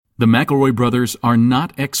The McElroy brothers are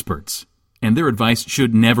not experts, and their advice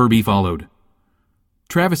should never be followed.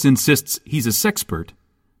 Travis insists he's a sexpert,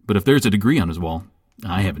 but if there's a degree on his wall,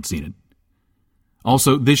 I haven't seen it.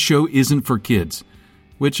 Also, this show isn't for kids,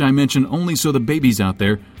 which I mention only so the babies out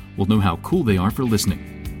there will know how cool they are for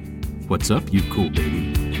listening. What's up, you cool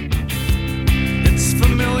baby? It's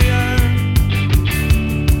familiar,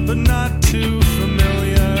 but not too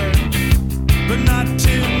familiar, but not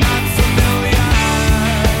too not familiar.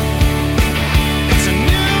 It's a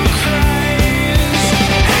new craze.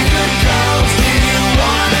 Hey, good girls, do you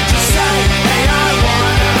wanna just say, hey, I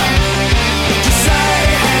wanna? Just say,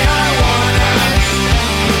 hey, I wanna.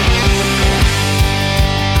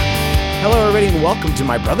 Hello, everybody, and welcome to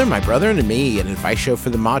My Brother, and Me, an advice show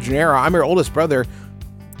for the modern era. I'm your oldest brother,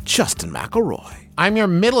 Justin McElroy. I'm your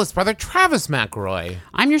middleest brother, Travis McElroy.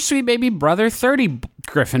 I'm your sweet baby brother, 30,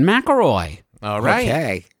 Griffin McElroy. All right.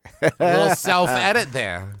 Okay. A little self-edit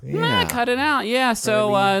there. Yeah, cut it out. Yeah,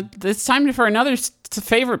 so it's time for another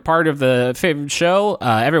favorite part of the favorite show,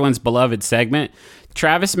 everyone's beloved segment.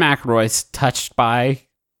 Travis McElroy's touched by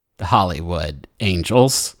the Hollywood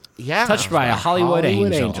Angels. Yeah. Touched by a Hollywood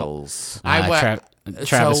angel. Angels.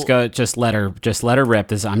 Travis, go just let her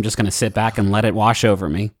rip. I'm just going to sit back and let it wash over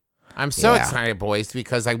me. I'm so excited, boys,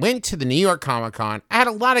 because I went to the New York Comic Con. I had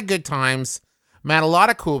a lot of good times. Met a lot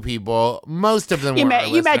of cool people. Most of them were our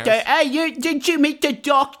listeners. Did you meet the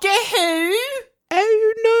Doctor Who?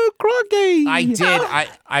 Oh, no, Croggy. I did.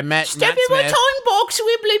 I met Matt Smith. time box,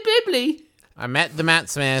 wibbly bibbly. I met the Matt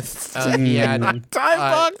Smith. He had Time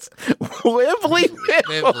box. Wibbly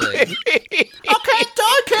Bibbly.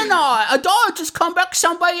 I can I? I just come back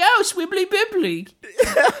somebody else, wibbly bibbly.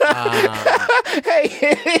 Hey,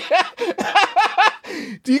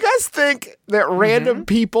 do you guys think that random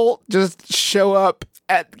people just show up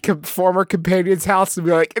at former companion's house and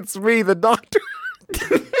be like, "It's me, the doctor"?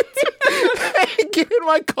 Hey, get in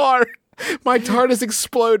my car. My TARDIS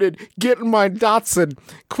exploded. Get in my Datsun.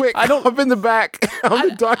 Quick, I'm in the back. I'm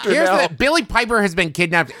the doctor Here's now. Billy Piper has been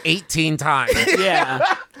kidnapped 18 times. Yeah.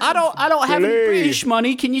 I don't have any British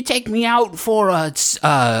money. Can you take me out for a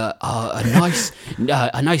nice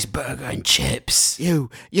burger and chips?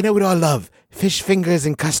 You know what I love? Fish fingers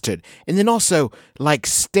and custard. And then also, like,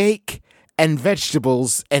 steak and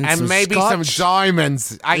vegetables and some maybe scotch. some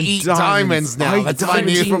diamonds. I eat diamonds now. I eat That's my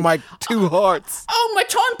diamonds new from my two hearts. Oh, my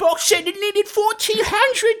time box said it needed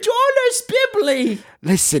 $1,400, Bibbly.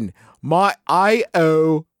 Listen, I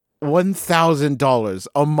owe $1,000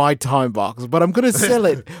 on my time box, but I'm gonna sell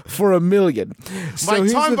it for $1 million. So My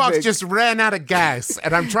here's time the box thing. just ran out of gas,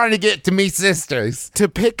 and I'm trying to get to me sisters. to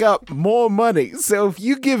pick up more money. So if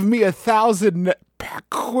you give me 1,000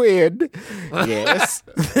 quid, yes,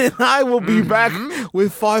 then I will be back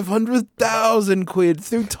with 500,000 quid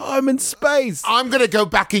through time and space. I'm gonna go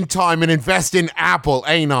back in time and invest in Apple,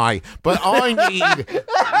 ain't I? But I need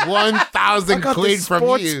 1,000 got the quid from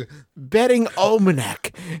sports you. betting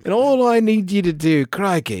almanac, and all I need you to do,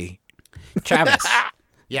 crikey. Travis,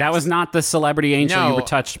 that was not the celebrity angel you were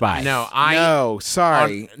touched by. No,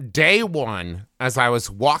 sorry. On day one, as I was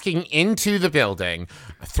walking into the building,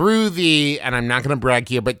 through and I'm not going to brag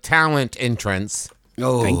here, but talent entrance,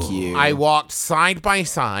 Thank you. I walked side by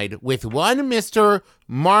side with one Mr.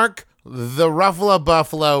 Mark the Ruffalo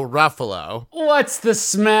Buffalo Ruffalo. What's the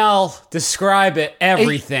smell? Describe it.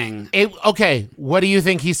 Everything. Okay, what do you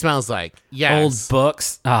think he smells like? Yes. Old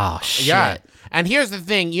books. Oh, shit. Yeah. And here's the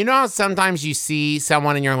thing. You know how sometimes you see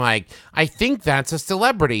someone and you're like, I think that's a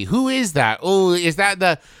celebrity. Who is that? Oh, is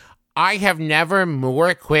that I have never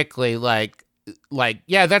more quickly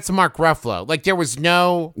yeah, that's Mark Ruffalo. Like there was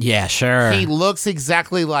no... Yeah, sure. He looks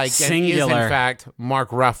exactly like... Singular. And is in fact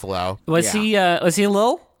Mark Ruffalo. Was he a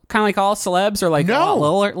little? Kind of like all celebs or like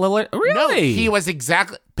No. Really? No, he was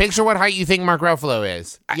exactly... Picture what height you think Mark Ruffalo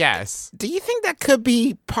is. Yes. Do you think that could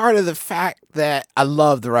be part of the fact that I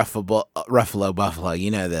love the Ruffalo Buffalo?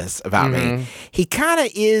 You know this about me. He kind of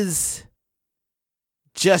is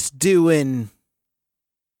just doing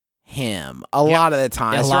him a lot of the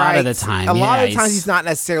time. A lot of the time. A lot of the times he's not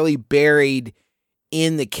necessarily buried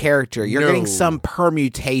in the character. You're getting some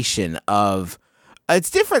permutation of... It's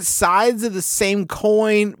different sides of the same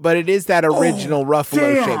coin, but it is that original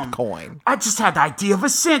Ruffalo-shaped coin. I just had the idea of a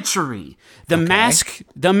century. The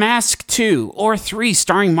Mask 2 or 3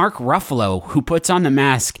 starring Mark Ruffalo, who puts on the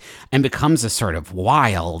mask and becomes a sort of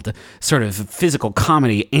wild, sort of physical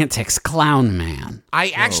comedy antics clown man.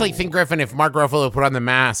 I actually think, Griffin, if Mark Ruffalo put on the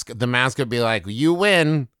mask would be like, you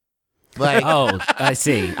win. Like, Oh, I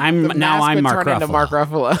see. I'm Mask Mark would turn Ruffalo. into Mark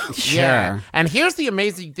Ruffalo. Sure. yeah. And here's the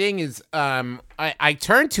amazing thing is, I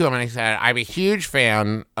turned to him and I said, I'm a huge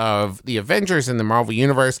fan of the Avengers in the Marvel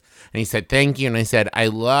Universe. And he said, thank you. And I said, I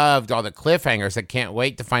loved all the cliffhangers. I can't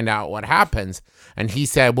wait to find out what happens. And he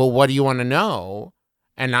said, well, what do you want to know?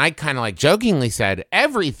 And I kind of like jokingly said,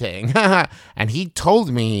 everything. And he told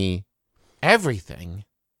me everything.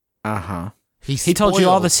 Uh-huh. He Told you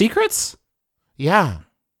all the spoiled- secrets? Yeah.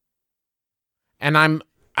 And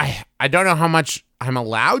I don't know how much I'm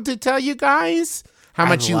allowed to tell you guys. How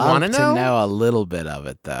much you want to know a little bit of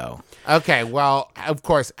it, though. Okay, well, of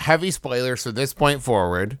course, heavy spoilers from this point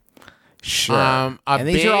forward. Sure. A And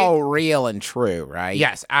these big- are all real and true, right?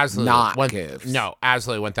 Yes, absolutely. Not goofs. No,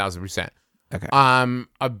 absolutely 1,000%. Okay.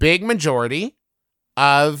 A big majority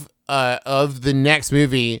of the next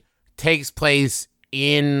movie takes place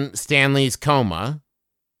in Stanley's coma.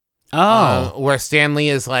 Oh. Where Stanley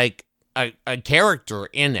is like a character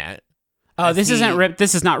in it. Oh, this isn't ripped.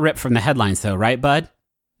 This is not ripped from the headlines, though, right, Bud?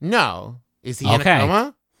 No. Is he in a Okay.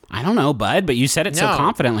 coma? I don't know, Bud, but you said it so No.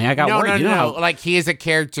 confidently. I got worried. No, You know how- Like he is a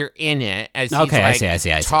character in it as he's Okay, I like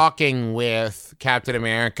see. talking with Captain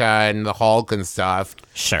America and the Hulk and stuff.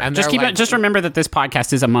 Sure. And Just they're keep like- it. Just remember that this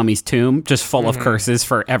podcast is a mummy's tomb, just full of curses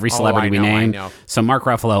for every celebrity we I name. know. So Mark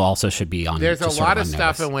Ruffalo also should be on. There's a just sort lot on of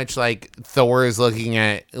stuff notice. in which like Thor is looking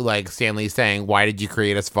at like Stanley saying, "Why did you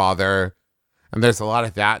create us, Father?" And there's a lot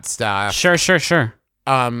of that stuff. Sure.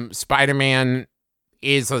 Spider-Man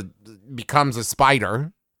becomes a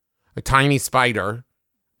spider, a tiny spider,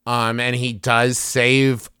 and he does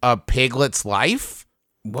save a piglet's life.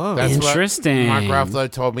 Whoa. That's what Interesting. Mark Ruffalo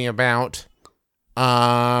told me about.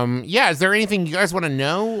 Yeah, is there anything you guys want to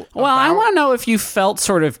know? Well, I about- want to know if you felt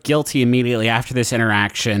sort of guilty immediately after this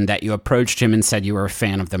interaction that you approached him and said you were a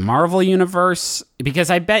fan of the Marvel Universe,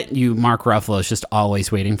 because I bet you Mark Ruffalo is just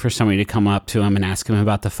always waiting for somebody to come up to him and ask him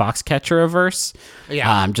about the Foxcatcher-averse.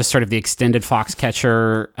 Yeah. Just sort of the extended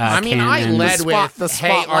Foxcatcher I mean, I canon. led with, the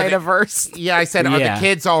hey, are spotlight the- averse. Yeah, I said, are Yeah. the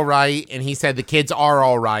kids all right? And he said, the kids are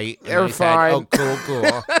all right. And They're I said, fine.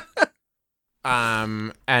 oh, cool.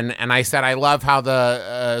 And I said, I love how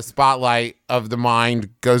the spotlight of the mind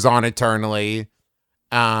goes on eternally.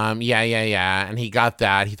 Yeah. And he got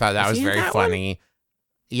that. He thought that was he in very that funny.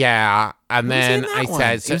 Yeah. And Who was then in that I one?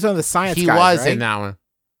 said, He was one of the science he guys, was right? in that one.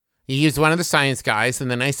 He used one of the science guys. And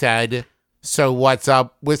then I said, so what's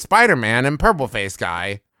up with Spider-Man and Purple Face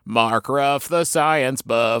guy? Mark Ruff, the science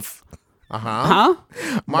buff. Uh-huh.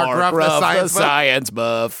 Huh? Mark Ruff, the science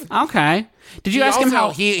buff. Okay. Did you ask him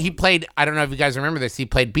how? he played? I don't know if you guys remember this. He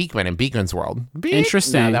played Beakman in Beakman's World.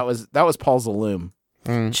 Interesting. No, that was Paul Zaloom.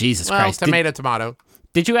 Jesus Well, Christ. tomato.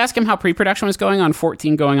 Did you ask him how pre-production was going on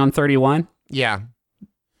 14 going on 31? Yeah,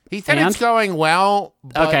 he said And? it's going well,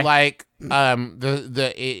 but Okay. like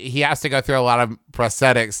he has to go through a lot of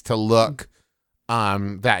prosthetics to look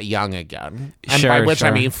that young again. And by Sure, which I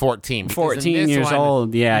sure. mean 14. because in 14 this years one-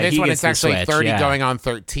 old. Yeah. This he one gets it's the actually switch, 30 yeah. going on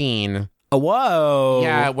 13. Oh, whoa.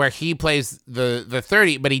 Yeah, where he plays the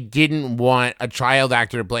 30, but he didn't want a child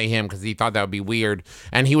actor to play him because he thought that would be weird.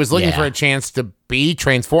 And he was looking Yeah. for a chance to be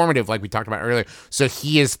transformative, like we talked about earlier. So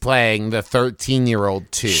he is playing the 13-year-old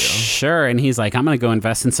too. Sure. And he's like, I'm going to go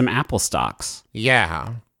invest in some Apple stocks.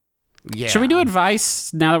 Yeah. Should we do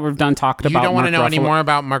advice now that we're done talking You about don't want to Mark know any Ruffalo? more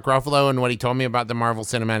about Mark Ruffalo and what he told me about the Marvel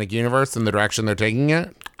Cinematic Universe and the direction they're taking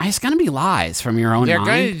it? It's going to be lies from your own They're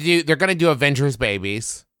mind. going to do Avengers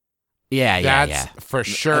Babies. Yeah. That's for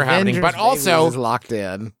sure happening. But Avengers Babies also is locked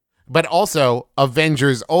in.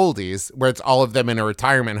 Avengers Oldies, where it's all of them in a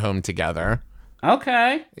retirement home together.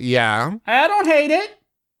 Okay. Yeah. I don't hate it.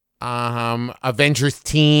 Avengers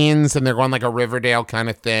Teens, and they're going like a Riverdale kind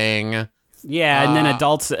of thing. Yeah, and then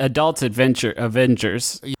adults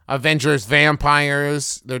Avengers. Avengers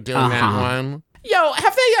Vampires, they're doing that one. Yo,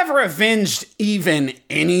 have they ever avenged even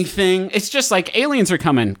anything? It's just like aliens are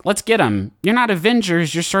coming. Let's get them. You're not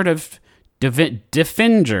Avengers. You're sort of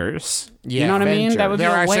Defengers. You know what I mean? That would be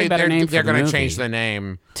a way better name for they're the going to movie. change the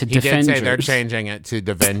name. To He did say they're Defengers. changing it to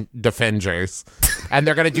Defengers. And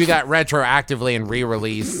they're going to do that retroactively and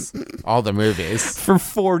re-release all the movies. For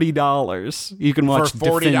 $40. You can watch For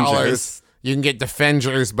 $40, Defengers. you can get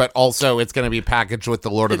Defengers, but also it's going to be packaged with the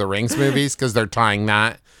Lord of the Rings movies because they're tying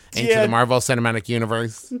that into Yeah. the Marvel Cinematic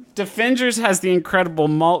Universe. Defengers has the Incredible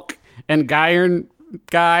Mulk and Iron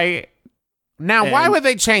Guy. Now, why would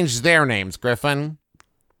they change their names, Griffin?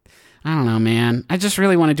 I don't know, man. I just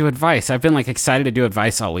really want to do advice. I've been like excited to do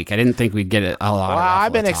advice all week. I didn't think we'd get it a lot. Well,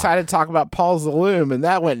 I've been excited to talk about Paul Zaloom, and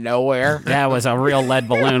that went nowhere. That was a real lead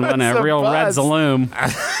balloon, wasn't it? It's A a real red buzz. zaloom.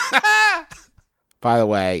 By the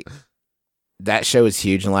way, that show is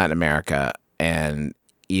huge in Latin America, and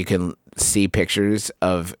you can see pictures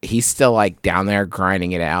of, he's still like down there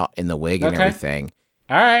grinding it out in the wig and everything.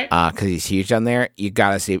 All right. Because he's huge down there. You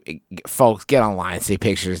gotta see, folks, get online, see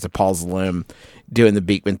pictures of Paul Zaloom doing the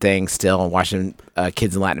Beekman thing still, and watching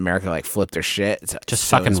kids in Latin America like flip their shit. It's Just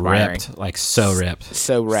so fucking inspiring. ripped. Like, so ripped.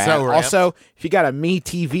 So rad. So ripped. Also, if you got a Me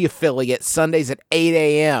TV affiliate, Sundays at 8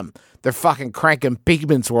 a.m., they're fucking cranking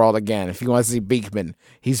Beekman's World again. If you want to see Beekman,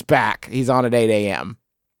 he's back. He's on at 8 a.m.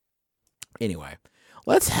 Anyway,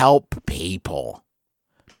 let's help people.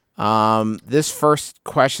 This first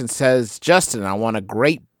question says, Justin, I want a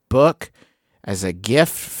great book as a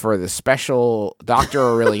gift for the special doctor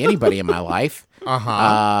or really anybody in my life.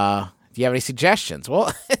 Do you have any suggestions?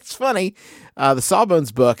 Well, it's funny. The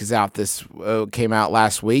Sawbones book is out. Came out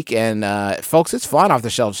last week, and folks, it's flying off the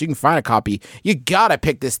shelves. You can find a copy. You gotta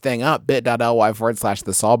pick this thing up.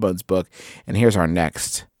 bit.ly/the Sawbones book. And here's our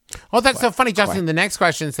next. Oh, that's so funny, Justin. The next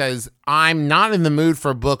question says, I'm not in the mood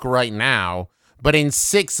for a book right now, but in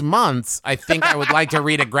 6 months, I think I would like to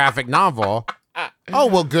read a graphic novel. Oh,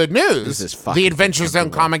 well, good news. This is fucking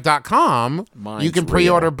TheAdventureZoneComic.com. Mine's You can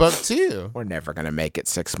pre-order book too. We're never gonna make it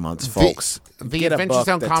 6 months, folks.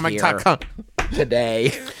 TheAdventureZoneComic.com. Today.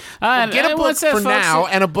 Get a book for now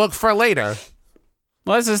and a book for later.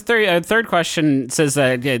 Well, this is third question. Says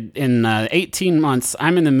that in 18 months,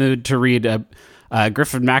 I'm in the mood to read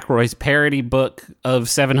Griffin McElroy's parody book of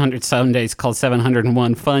 700 Sundays called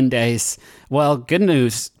 701 Fun Days. Well, good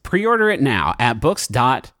news. Pre-order it now at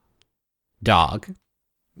books.dog.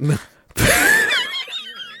 Hey,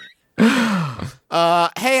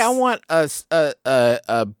 I want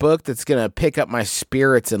a book that's gonna pick up my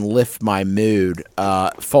spirits and lift my mood.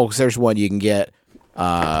 Folks, there's one you can get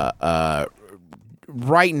right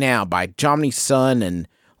now by Jomny Sun and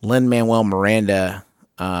Lin-Manuel Miranda,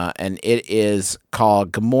 and it is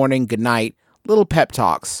called Good Morning, Good Night, Little Pep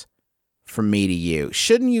Talks from Me to You.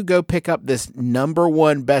 Shouldn't you go pick up this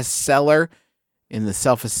 #1 bestseller in the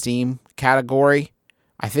self-esteem category?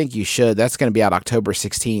 I think you should. That's going to be out October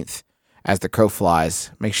 16th as the crow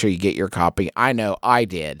flies. Make sure you get your copy. I know I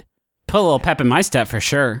did. Put a little pep in my step for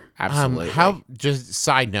sure. Absolutely. Just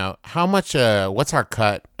side note, how much, what's our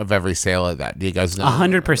cut of every sale of that? Do you guys know?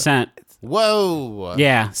 100%. Whoa.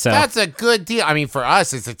 Yeah, so That's a good deal. I mean, for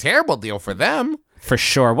us, it's a terrible deal for them. for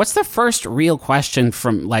sure. What's the first real question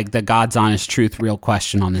from like the God's honest truth real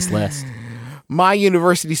question on this list? My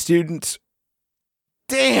university students.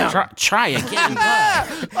 Damn. Try again,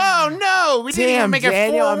 bud. Oh, no. We didn't even make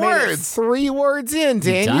Daniel, it I 4 made it words. 3 words in,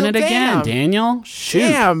 Daniel. Done it again, Damn. Daniel. Shoot.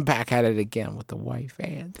 Damn, back at it again with the white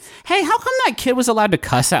fans. Hey, how come that kid was allowed to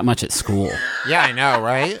cuss that much at school? Yeah, I know,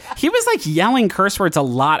 right? He was like yelling curse words a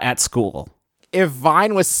lot at school. If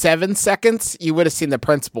Vine was 7 seconds, you would have seen the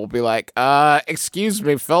principal be like, excuse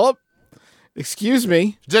me, Philip. Excuse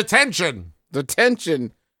me. Detention.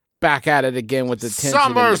 Detention. Back at it again with the tension.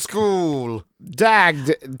 Summer school.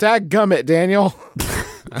 Gummit, Daniel.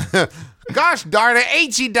 Gosh darn it.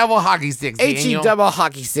 H-E double hockey sticks, H-E Daniel. double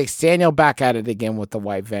hockey sticks. Daniel back at it again with the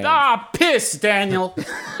white van. Ah, piss, Daniel.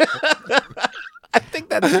 I think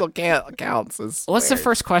that still counts as What's the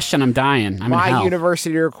first question? I'm dying. I'm in My hell.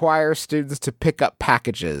 university requires students to pick up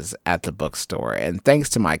packages at the bookstore. And thanks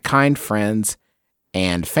to my kind friends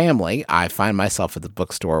and family, I find myself at the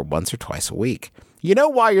bookstore once or twice a week. You know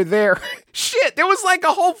why you're there? Shit, there was like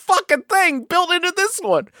a whole fucking thing built into this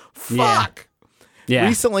one. Fuck. Yeah.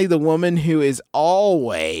 Recently, the woman who is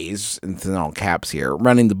always, in all caps here,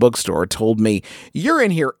 running the bookstore told me, "You're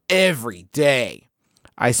in here every day."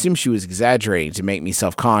 I assumed she was exaggerating to make me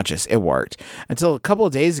self-conscious. It worked. Until a couple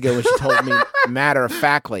of days ago when she told me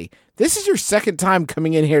matter-of-factly, "This is your second time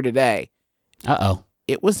coming in here today." Uh-oh.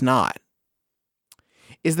 It was not.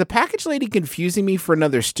 Is the package lady confusing me for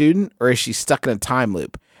another student, or is she stuck in a time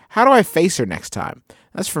loop? How do I face her next time?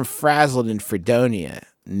 That's from Frazzled in Fredonia,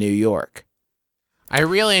 New York. I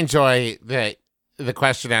really enjoy that the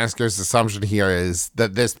question asker's assumption here is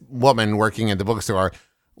that this woman working at the bookstore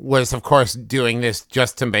was, of course, doing this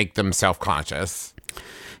just to make them self-conscious.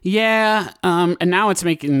 Yeah, and now it's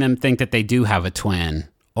making them think that they do have a twin.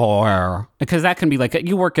 Or, because that can be like,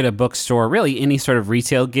 you work at a bookstore, really any sort of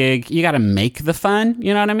retail gig, you got to make the fun,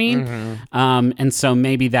 you know what I mean? Mm-hmm. And so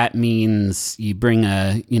maybe that means you bring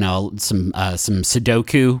some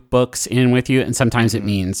Sudoku books in with you, and sometimes it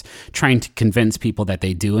means trying to convince people that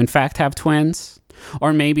they do in fact have twins.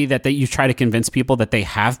 Or maybe that you try to convince people that they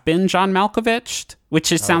have been John Malkovich, which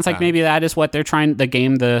it sounds like maybe that is what they're trying, the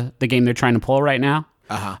game they're trying to pull right now.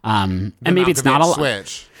 Uh-huh. And maybe it's not a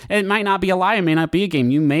switch. It might not be a lie. It may not be a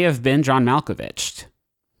game. You may have been John Malkovich.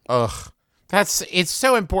 Ugh. It's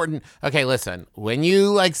so important. Okay, listen. When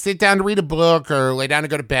you like sit down to read a book or lay down to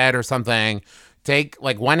go to bed or something, take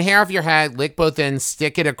like one hair off your head, lick both ends,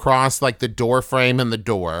 stick it across like the door frame and the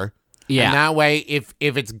door. Yeah. And that way, if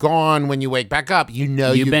it's gone when you wake back up, you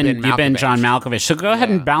know you've been John Malkovich. So go ahead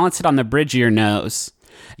and balance it on the bridge of your nose.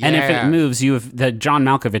 And if it moves, you have the John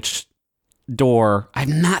Malkovich door. I've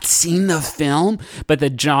not seen the film, but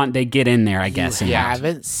they get in there, I guess. You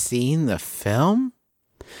haven't seen the film?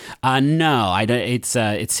 No,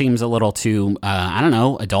 it seems a little too, I don't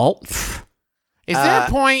know, adult. Is there a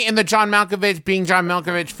point in the Being John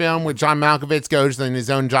Malkovich film where John Malkovich goes in his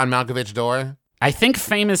own John Malkovich door? I think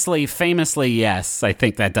famously, yes. I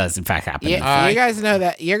think that does, in fact, happen. Yeah, you guys know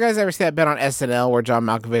that? You guys ever see that bit on SNL where John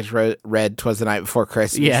Malkovich read "'Twas the Night Before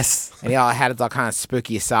Christmas"? Yes. And he all had all kind of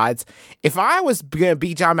spooky sides. If I was going to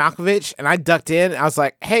be John Malkovich and I ducked in, I was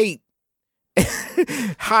like, hey,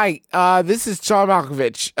 hi, this is John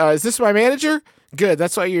Malkovich. Is this my manager? Good,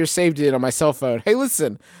 that's why you're saved in on my cell phone. Hey,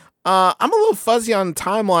 listen, I'm a little fuzzy on the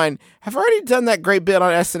timeline. Have I already done that great bit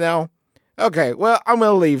on SNL? Okay, well, I'm going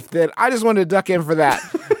to leave then. I just wanted to duck in for that.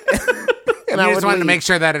 And I just wanted to make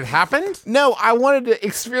sure that it happened? No, I wanted to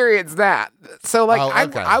experience that. So,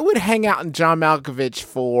 like, I would hang out in John Malkovich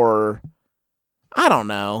for, I don't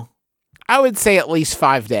know, I would say at least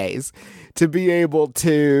 5 days to be able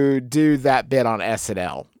to do that bit on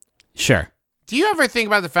SNL. Sure. Do you ever think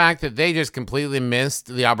about the fact that they just completely missed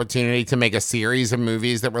the opportunity to make a series of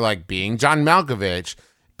movies that were like Being John Malkovich,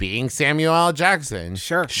 Being Samuel L. Jackson?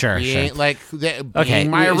 Sure. Being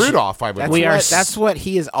Maya Rudolph, That's what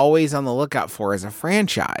he is always on the lookout for as a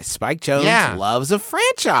franchise. Spike Jonze loves a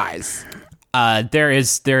franchise. There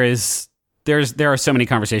are so many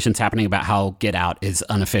conversations happening about how Get Out is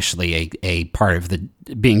unofficially a part of the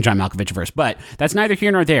Being John Malkovich verse, but that's neither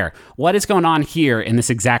here nor there. What is going on here in this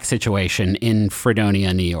exact situation in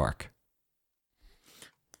Fredonia, New York?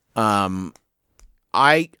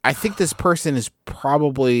 I think this person is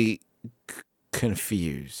probably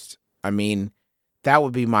confused. I mean, that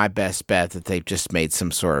would be my best bet that they've just made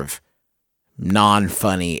some sort of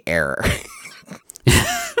non-funny error.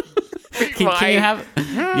 Can you have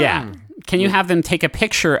Can you have them take a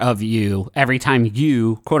picture of you every time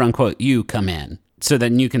you, quote unquote, you come in, so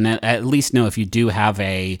that you can at least know if you do have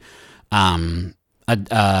a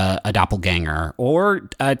doppelganger or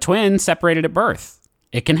a twin separated at birth?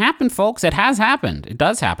 It can happen, folks. It has happened. It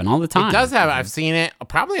does happen all the time. It does happen. I've seen it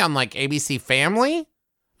probably on like ABC Family.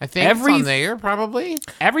 I think it's on there probably.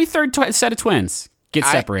 Every third set of twins get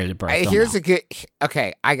separated at birth. I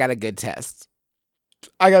got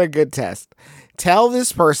a good test. Tell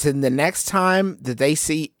this person the next time that they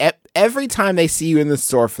see, every time they see you in the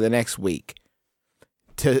store for the next week,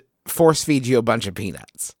 to force feed you a bunch of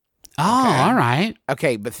peanuts. Oh, okay. All right.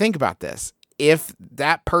 Okay, but think about this. If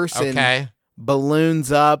that person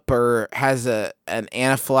balloons up or has an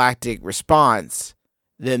anaphylactic response,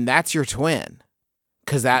 then that's your twin.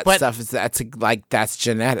 Because that's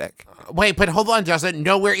genetic. Wait, but hold on, Justin.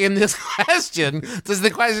 Nowhere in this question does the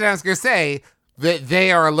question asker say that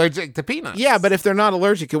they are allergic to peanuts. Yeah, but if they're not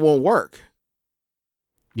allergic, it won't work.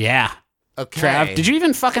 Yeah. Okay. Trav, did you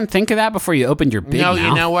even fucking think of that before you opened your big mouth? No,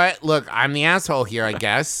 you know what? Look, I'm the asshole here, I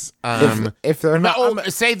guess. If they're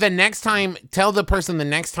not... say the next time, tell the person the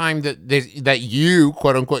next time that you,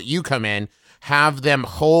 quote unquote, you come in, have them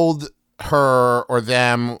hold her or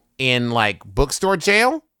them in like bookstore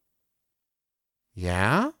jail?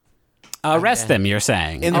 Yeah? Arrest them, you're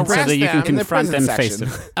saying, so that you can confront them face to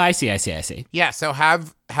face. I see. Yeah, so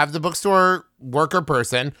have the bookstore worker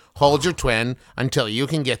person hold your twin until you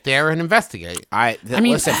can get there and investigate.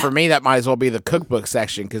 Listen, for me, that might as well be the cookbook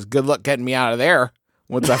section, because good luck getting me out of there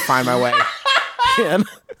once I find my way in.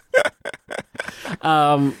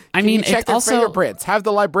 Check their fingerprints. Have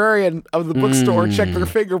the librarian of the bookstore check their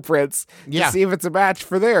fingerprints to see if it's a match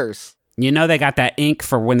for theirs. You know, they got that ink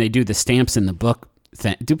for when they do the stamps in the book.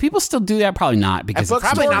 Do people still do that? Probably not, because it's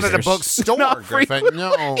probably not at a bookstore. Griffin.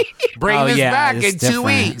 No, bring this back in 2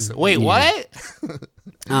 weeks. Wait, what?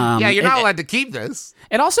 You're not allowed to keep this.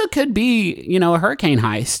 It also could be, a hurricane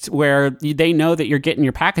heist where they know that you're getting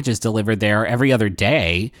your packages delivered there every other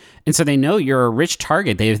day, and so they know you're a rich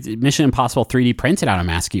target. They have Mission Impossible 3D printed out a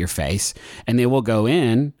mask of your face, and they will go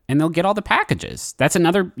in and they'll get all the packages. That's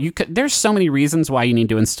another. There's so many reasons why you need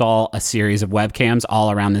to install a series of webcams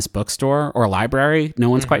all around this bookstore or library. No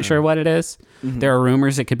one's quite sure what it is. Mm-hmm. There are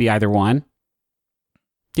rumors it could be either one.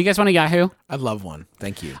 Do you guys want a Yahoo? I'd love one.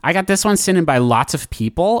 Thank you. I got this one sent in by lots of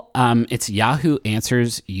people. It's Yahoo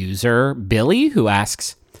Answers user Billy, who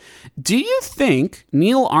asks, do you think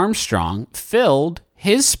Neil Armstrong filled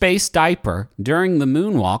his space diaper during the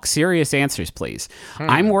moonwalk? Serious answers, please.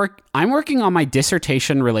 I'm working on my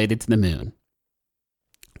dissertation related to the moon.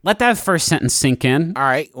 Let that first sentence sink in. All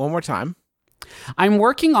right, one more time. I'm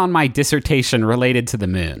working on my dissertation related to the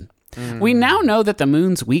moon. We now know that the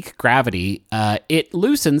moon's weak gravity, it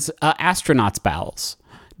loosens astronauts' bowels.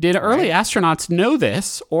 Did early astronauts know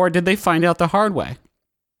this, or did they find out the hard way?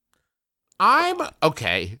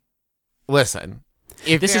 Okay. Listen.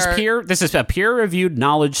 This is a peer-reviewed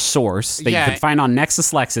knowledge source that you can find on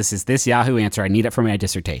Nexus Lexis. Is this Yahoo answer? I need it for my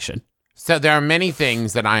dissertation. So there are many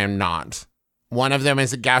things that I am not. One of them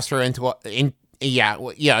is a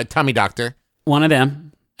a tummy doctor. One of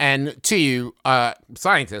them. And two,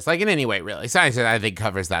 scientist, like in any way, really. Scientist, I think,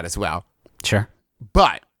 covers that as well. Sure.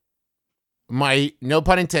 But my, no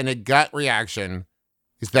pun intended, gut reaction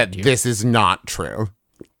is that this is not true.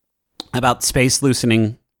 About space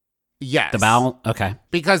loosening Yes. the bowel? Okay.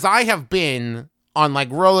 Because I have been on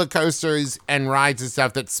like roller coasters and rides and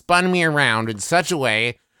stuff that spun me around in such a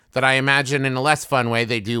way that I imagine in a less fun way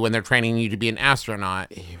they do when they're training you to be an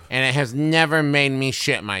astronaut. And it has never made me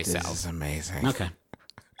shit myself. This is amazing. Okay.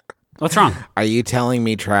 What's wrong? Are you telling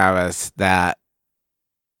me, Travis, that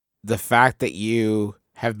the fact that you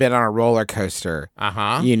have been on a roller coaster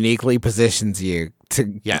uniquely positions you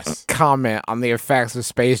to comment on the effects of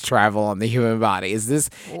space travel on the human body? Is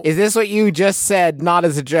this what you just said, not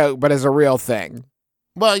as a joke, but as a real thing?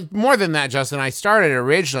 Well, more than that, Justin, I started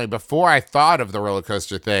originally before I thought of the roller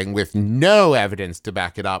coaster thing with no evidence to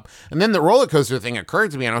back it up. And then the roller coaster thing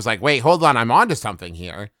occurred to me and I was like, wait, hold on, I'm onto something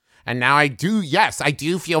here. And now I do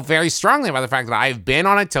feel very strongly about the fact that I've been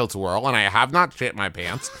on a tilt-a-whirl and I have not shit my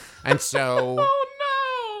pants. And so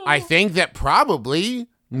I think that probably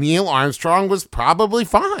Neil Armstrong was probably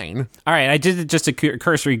fine. All right, I did just a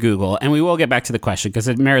cursory Google, and we will get back to the question because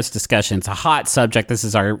it merits discussion. It's a hot subject. This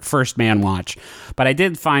is our first man watch. But I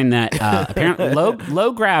did find that apparently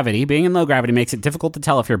low gravity, being in low gravity, makes it difficult to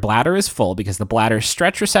tell if your bladder is full because the bladder's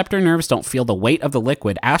stretch receptor nerves don't feel the weight of the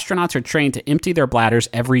liquid. Astronauts are trained to empty their bladders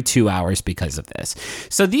every 2 hours because of this.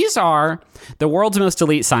 So these are the world's most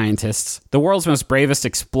elite scientists, the world's most bravest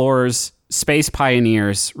explorers, space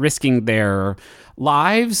pioneers, risking their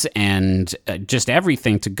lives and just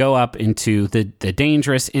everything to go up into the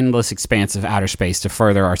dangerous, endless expanse of outer space to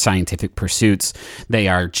further our scientific pursuits. They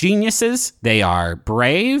are geniuses. They are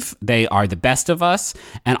brave. They are the best of us.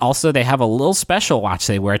 And also they have a little special watch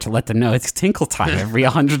they wear to let them know it's tinkle time every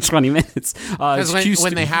 120 minutes. Because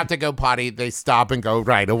when they have to go potty, they stop and go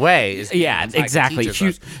right away. Yeah, exactly.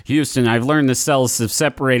 Houston, I've learned the cells have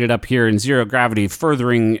separated up here in zero gravity,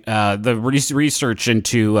 furthering the research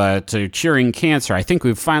into to curing cancer. I think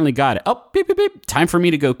we've finally got it. Oh, beep, beep, beep. Time for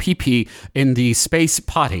me to go pee-pee in the space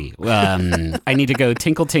potty. I need to go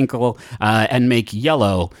tinkle, tinkle, and make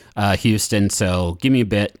yellow, Houston. So give me a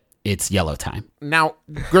bit. It's yellow time. Now,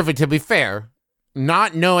 Griffin, to be fair,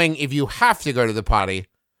 not knowing if you have to go to the potty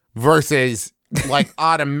versus like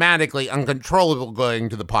automatically uncontrollable going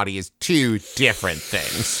to the potty is two different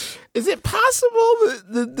things. Is it possible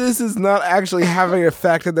that this is not actually having an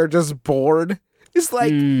effect and they're just bored? It's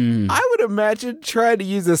like, I would imagine trying to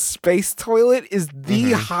use a space toilet is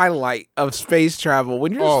the highlight of space travel.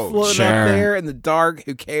 When you're just floating up there in the dark,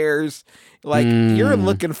 who cares? Like, you're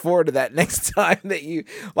looking forward to that next time that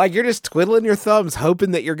you're just twiddling your thumbs,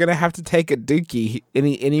 hoping that you're going to have to take a dookie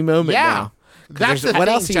any moment now. That's the what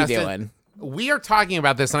thing, else are Justin. you doing? We are talking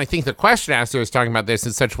about this, and I think the question asker is talking about this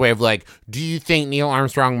in such a way of like, do you think Neil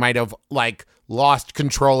Armstrong might have like lost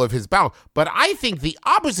control of his bowel? But I think the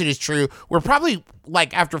opposite is true. We're probably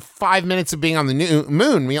like after 5 minutes of being on the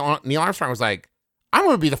moon, Neil Armstrong was like, I'm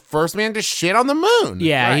going to be the first man to shit on the moon.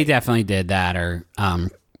 Yeah, he definitely did that or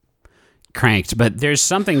cranked. But there's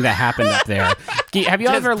something that happened up there. Have you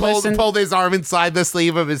ever pulled his arm inside the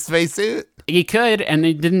sleeve of his spacesuit? He could, and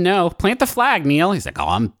they didn't know. Plant the flag, Neil. He's like, oh,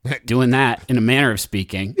 I'm doing that in a manner of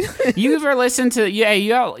speaking. You ever listen to,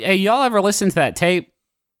 y'all ever listen to that tape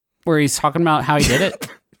where he's talking about how he did it?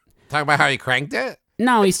 Talking about how he cranked it?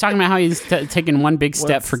 No, he's talking about how he's taking one big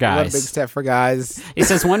step for guys. One big step for guys. He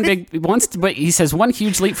says but he says one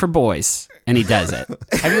huge leap for boys, and he does it.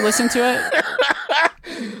 Have you listened to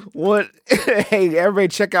it? What? Hey, everybody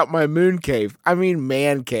check out my man cave.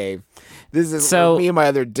 This is where me and my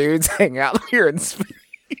other dudes hang out here in space.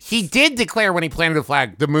 He did declare when he planted the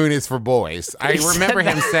flag, the moon is for boys. I remember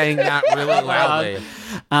him saying that really loudly.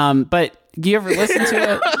 But do you ever listen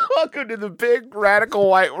to it? Welcome to the big radical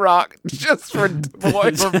white rock, just for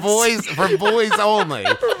boys. for boys only.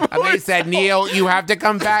 And they said, Neil, you have to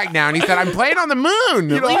come back now. And he said, I'm playing on the moon.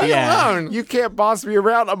 Leave me alone. You can't boss me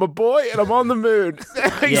around. I'm a boy and I'm on the moon.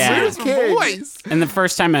 It's for boys. And the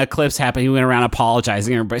first time an eclipse happened, he went around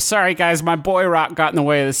apologizing. Everybody, sorry guys, my boy rock got in the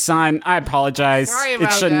way of the sun. I apologize.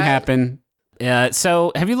 It shouldn't happen.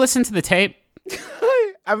 So have you listened to the tape?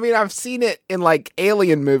 I mean, I've seen it in like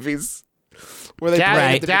alien movies. Where they play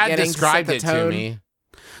Dad, at the Dad beginning described set it the to tone. me.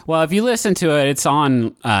 Well, if you listen to it, it's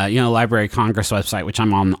on, Library of Congress website, which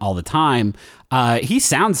I'm on all the time. He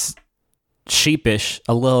sounds sheepish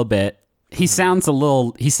a little bit. He sounds a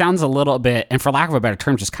little bit, and for lack of a better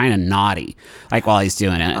term, just kind of naughty, like while he's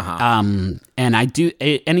doing it.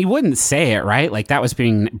 And he wouldn't say it, right? Like that was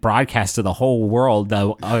being broadcast to the whole world.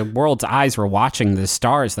 The world's eyes were watching the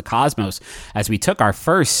stars, the cosmos, as we took our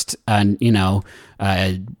first,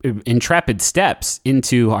 intrepid steps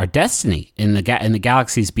into our destiny in the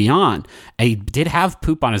galaxies beyond. He did have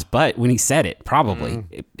poop on his butt when he said it, probably.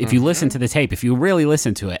 If you listen to the tape, if you really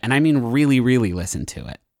listen to it, and I mean really, really listen to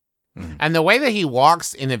it. And the way that he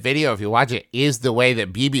walks in the video, if you watch it, is the way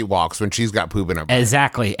that BB walks when she's got poop in her butt.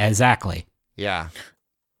 Exactly. Yeah.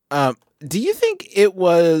 Do you think it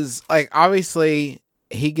was like, obviously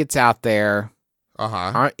he gets out there,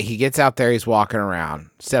 he's walking around,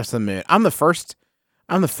 steps on the moon. I'm the first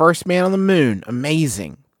man on the moon.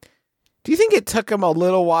 Amazing. Do you think it took him a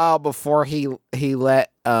little while before he let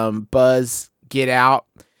Buzz get out?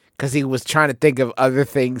 Because he was trying to think of other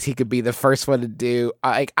things he could be the first one to do.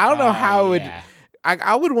 I don't know how it would.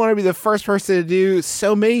 I would want to be the first person to do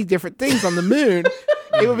so many different things on the moon.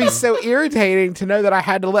 It would be so irritating to know that I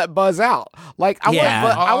had to let Buzz out. Like I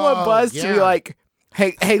want Buzz to be like,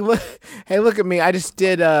 hey, look at me. I just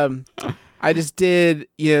did, this.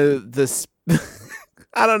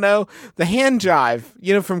 I don't know, the hand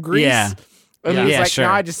jive, from Greece. Yeah. And he's like, sure.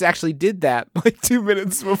 no, I just actually did that like 2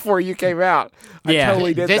 minutes before you came out. I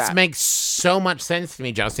totally did This that. makes so much sense to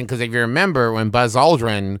me, Justin, because if you remember when Buzz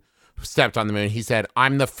Aldrin stepped on the moon, he said,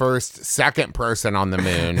 I'm the second person on the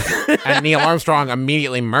moon. And Neil Armstrong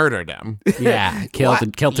immediately murdered him. Yeah, killed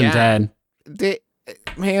him dead.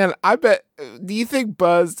 Man, I bet. Do you think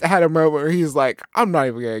Buzz had a moment where he's like, "I'm not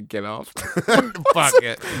even gonna get off. Fuck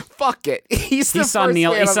it. Fuck it." He saw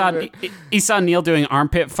Neil. He saw Neil doing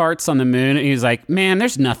armpit farts on the moon, and he was like, "Man,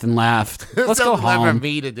 there's nothing left. Let's go home." For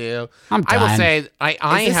me to do. I'm done. I will say,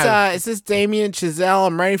 Is this Damien Chazelle?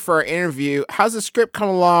 I'm ready for our interview. How's the script come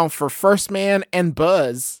along for First Man and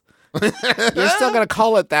Buzz? You're still gonna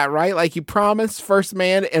call it that, right? Like you promised, First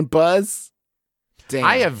Man and Buzz. Damn.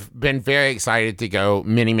 I have been very excited to go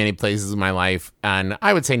many, many places in my life. And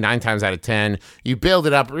I would say 9 times out of 10, you build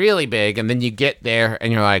it up really big and then you get there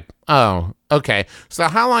and you're like, oh, okay. So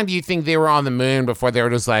how long do you think they were on the moon before they were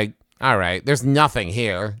just like, all right, there's nothing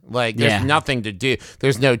here. Like, there's nothing to do.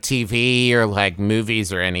 There's no TV or like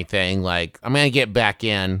movies or anything. Like, I'm going to get back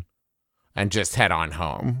in and just head on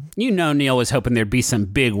home. Neil was hoping there'd be some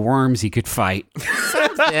big worms he could fight.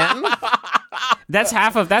 That's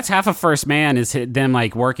half of First Man is them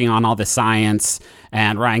like working on all the science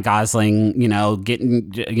and Ryan Gosling,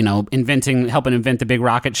 getting, helping invent the big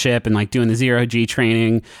rocket ship and like doing the 0G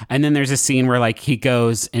training. And then there's a scene where like he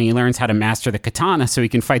goes and he learns how to master the katana so he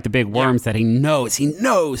can fight the big worms that he knows.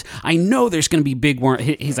 I know there's going to be big worms.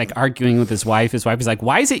 He's like arguing with his wife. His wife is like,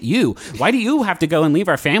 why is it you? Why do you have to go and leave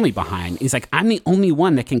our family behind? He's like, I'm the only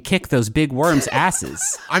one that can kick those big worms'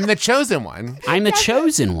 asses. I'm the chosen one. I'm the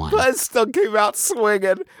chosen one. Buzz still came out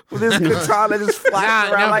swinging with his katana just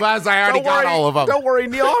flashing around. No, like, Buzz, I already got all of them. Don't worry,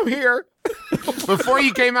 Neil, I'm here. Before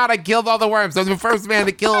you came out, I killed all the worms. I was the first man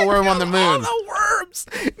to kill a worm on the moon. All the worms.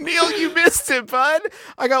 Neil, you missed it, bud.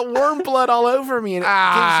 I got worm blood all over me, and it gives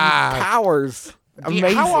you powers.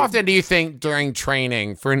 Amazing. How often do you think during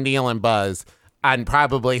training for Neil and Buzz, and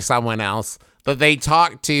probably someone else, that they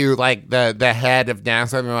talk to like the head of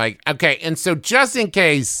NASA and they're like, okay, and so just in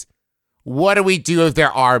case, what do we do if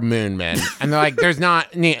there are moon men? And they're like, there's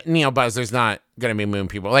not, Neil, Buzz, there's not going to be moon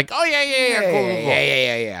people. Like, oh, yeah, cool.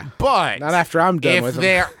 Yeah. But not after I'm done with if them.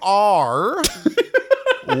 there are,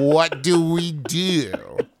 what do we do?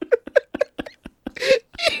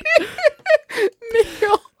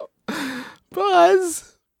 Neil,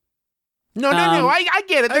 Buzz. No, I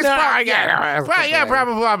get it. There's I get it.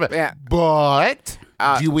 Probably. Yeah. But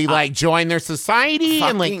do we like join their society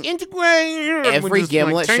and like fucking integrate? Or Every we just, like,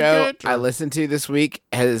 Gimlet take show it, or- I listened to this week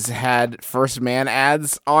has had First Man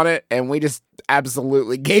ads on it, and we just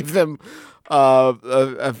absolutely gave them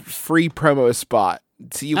a free promo spot.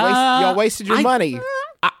 So y'all wasted your money.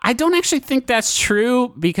 I don't actually think that's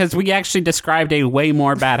true because we actually described a way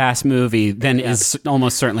more badass movie than is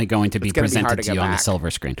almost certainly going to be gonna be hard presented to to get you on the back.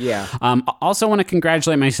 silver screen. Yeah. Also want to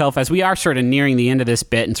congratulate myself as we are sort of nearing the end of this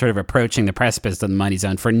bit and sort of approaching the precipice of the money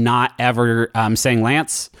zone for not ever saying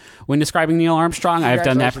Lance when describing Neil Armstrong. I've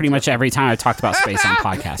done that pretty much every time I've talked about space on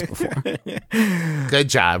podcasts before. Good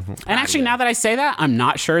job. And actually, now that I say that, I'm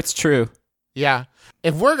not sure it's true. Yeah.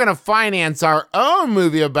 If we're going to finance our own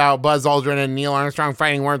movie about Buzz Aldrin and Neil Armstrong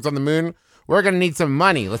fighting worms on the moon, we're going to need some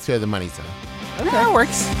money. Let's go to the money zone. Okay. That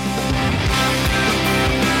works.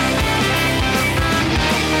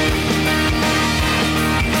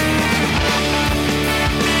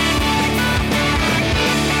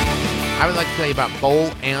 I would like to tell you about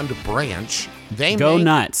Bowl and Branch. They Go make,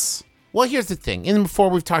 nuts. Well, here's the thing. And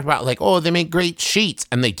before we've talked about like, oh, they make great sheets.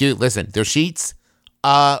 And they do. Listen, their sheets,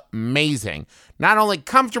 amazing. Not only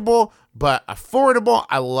comfortable, but affordable.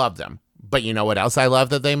 I love them. But you know what else I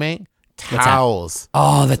love that they make? Towels.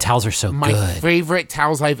 Oh, the towels are so My good. favorite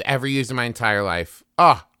towels I've ever used in my entire life.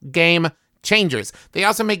 Oh, game changers. They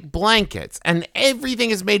also make blankets, and everything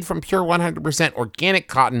is made from pure 100% organic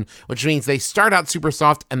cotton, which means they start out super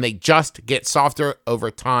soft and they just get softer over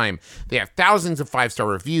time. They have thousands of 5-star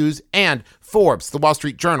reviews, and Forbes, The Wall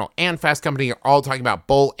Street Journal, and Fast Company are all talking about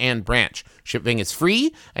Bowl and Branch. Shipping is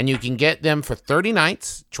free, and you can get them for 30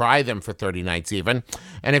 nights. Try them for 30 nights even.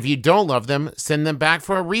 And if you don't love them, send them back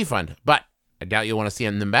for a refund. But I doubt you'll want to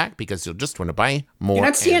send them back because you'll just want to buy more. Do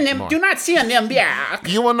not send them. more. Do not send them back.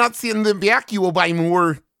 You will not send them back. You will buy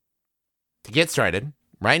more. To get started,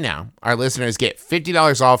 right now, our listeners get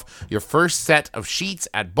 $50 off your first set of sheets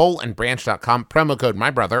at bowlandbranch.com. Promo code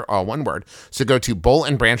MyBrother, all one word. So go to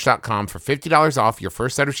bowlandbranch.com for $50 off your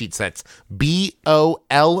first set of sheet sets.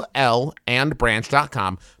 BOLL and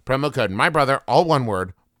branch.com. Promo code MyBrother, all one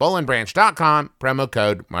word. Bowlandbranch.com. Promo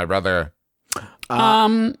code MyBrother.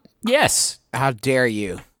 Yes. How dare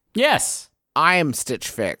you? Yes. I am Stitch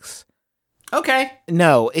Fix. Okay.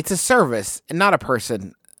 No, it's a service and not a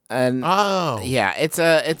person. And Oh. yeah, it's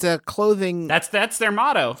a clothing. That's their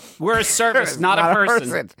motto. We're a service, not a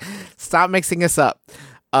person. Stop mixing us up.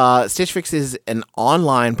 Stitch Fix is an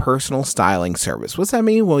online personal styling service. What's that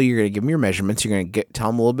mean? Well, you're going to give them your measurements. You're going to tell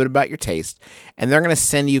them a little bit about your taste, and they're going to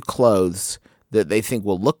send you clothes that they think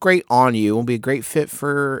will look great on you, will be a great fit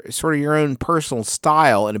for sort of your own personal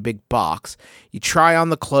style in a big box. You try on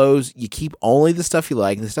the clothes, you keep only the stuff you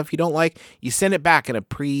like, and the stuff you don't like, you send it back in a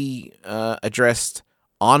pre-addressed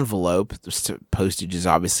envelope. The postage is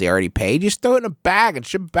obviously already paid. You just throw it in a bag and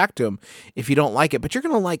ship it back to them if you don't like it. But you're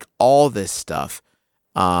going to like all this stuff.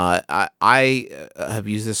 I have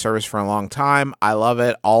used this service for a long time. I love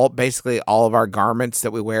it. Basically all of our garments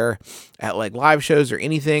that we wear at like live shows or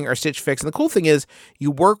anything are Stitch Fix. And the cool thing is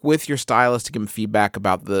you work with your stylist to give them feedback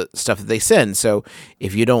about the stuff that they send. So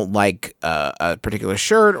if you don't like a particular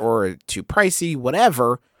shirt or too pricey,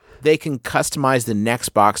 whatever, they can customize the next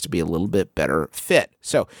box to be a little bit better fit.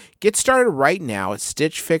 So get started right now at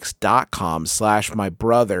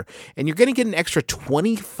stitchfix.com/mybrother, and you're going to get an extra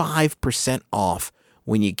 25% off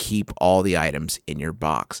when you keep all the items in your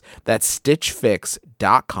box. That's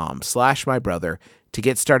stitchfix.com/mybrother to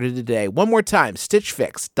get started today. One more time,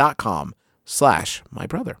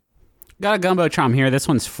 stitchfix.com/mybrother. Got a gumbo chom here. This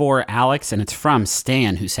one's for Alex, and it's from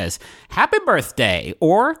Stan, who says, "Happy birthday,"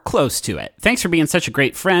 or close to it. "Thanks for being such a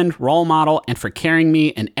great friend, role model, and for carrying me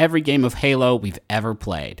in every game of Halo we've ever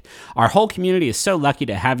played. Our whole community is so lucky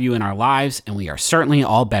to have you in our lives, and we are certainly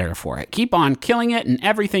all better for it. Keep on killing it in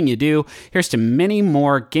everything you do. Here's to many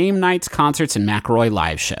more game nights, concerts, and McElroy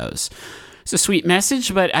live shows." It's a sweet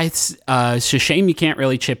message, but it's a shame you can't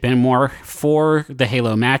really chip in more for the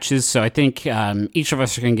Halo matches. So I think each of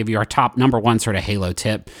us are going to give you our top number one sort of Halo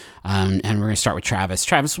tip. And we're going to start with Travis.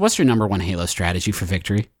 Travis, what's your number one Halo strategy for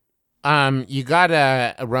victory? You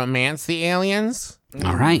gotta romance the aliens.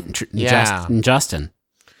 All right. Yeah. Justin.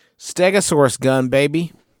 Stegosaurus gun,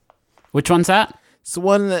 baby. Which one's that? It's the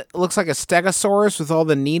one that looks like a stegosaurus with all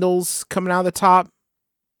the needles coming out of the top.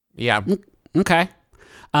 Yeah. Okay.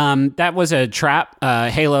 That was a trap.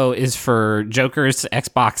 Halo is for jokers.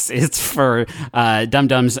 Xbox is for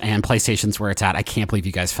dum-dums, and PlayStation's where it's at. I can't believe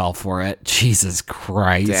you guys fell for it. Jesus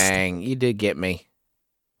Christ. Dang, you did get me.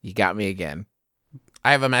 You got me again.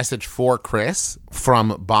 I have a message for Chris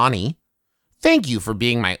from Bonnie. "Thank you for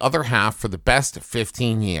being my other half for the best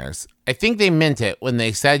 15 years. I think they meant it when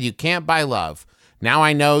they said you can't buy love. Now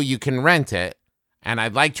I know you can rent it, and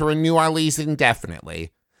I'd like to renew our lease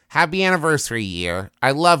indefinitely. Happy anniversary year.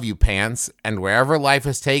 I love you, Pants, and wherever life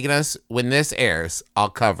has taken us, when this airs, I'll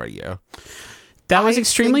cover you." That was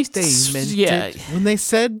extremely... They meant yeah. it when they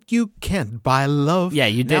said you can't buy love. Yeah,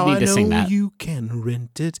 you did Now need to sing I know that. you can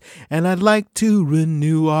rent it, and I'd like to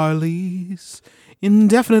renew our lease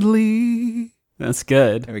indefinitely. That's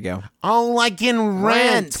good. There we go. Oh, like in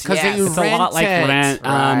Rent. Because yes. they It's a lot like it. Rent.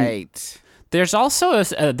 Right. There's also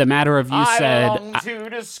the matter of you said... to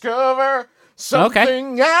discover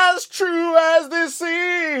something as true as this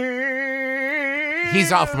is.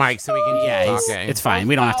 He's off mic, so we can keep talking. It's fine.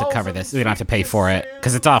 We don't have to cover this. We don't have to pay for it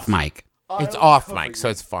because it's off mic. It's off mic, so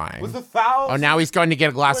it's fine. Oh, now he's going to get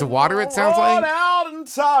a glass of water, it sounds like? Out and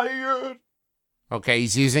tired. Okay,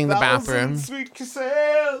 he's using the bathroom. Sweet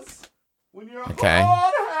kisses when your Okay.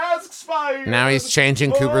 heart has expired. Now he's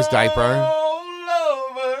changing Cooper's diaper.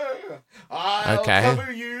 Oh, lover, I'll Okay.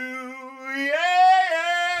 cover you.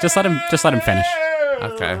 Yeah. Just let him finish.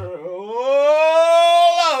 Okay. All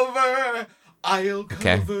over, I'll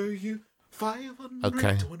cover you.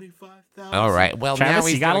 Okay. All right. Well, Travis, now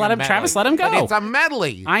he's you gotta doing let a him. medley. Travis, let him go. But it's a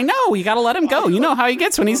medley. I know. You gotta let him go. You know how he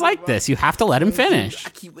gets when he's like this. You have to let him finish. I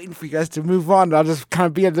keep waiting for you guys to move on. I'll just kind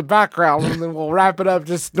of be in the background, and then we'll wrap it up.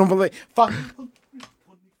 Just normally. Fuck.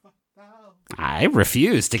 I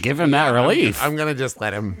refuse to give him that relief. I'm gonna just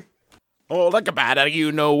let him. Oh, like a bat out of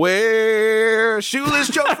you nowhere. Shoeless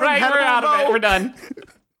Joe from Right, we're out of it. We're done.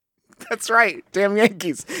 That's right. Damn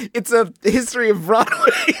Yankees. It's a history of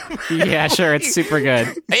Broadway. Yeah, sure. It's super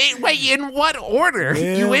good. Hey, wait, in what order?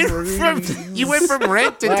 You went from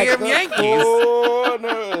Rent to Damn Yankees.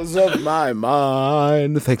 Corners of my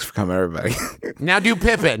mind. Thanks for coming, everybody. Now do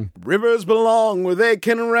Pippin. Rivers belong where they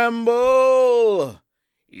can ramble.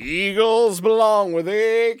 Eagles belong where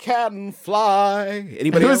they can fly.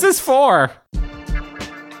 Anybody Who's else? this for?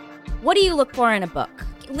 What do you look for in a book?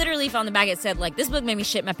 Literally, if on the back it said, like, this book made me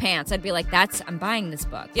shit my pants, I'd be like, I'm buying this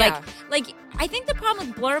book. Yeah. Like, I think the problem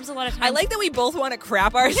with blurbs a lot of times... I like that we both want to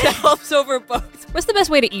crap ourselves over books. What's the best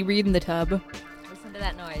way to e-read in the tub? Listen to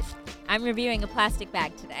that noise. I'm reviewing a plastic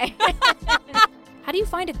bag today. How do you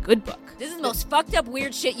find a good book? This is the most fucked up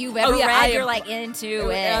weird shit you've ever yeah, read. I You're am- like into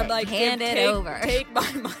it. I'm like, hand it take, over. Take my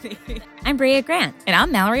money. I'm Bria Grant. And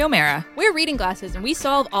I'm Mallory O'Mara. We're Reading Glasses, and we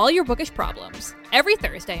solve all your bookish problems. Every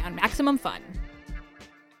Thursday on Maximum Fun.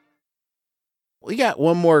 We got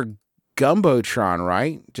one more Gumbotron,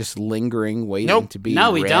 right? Just lingering, waiting Nope. to be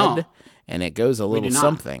No, we read. don't. And it goes a little do not.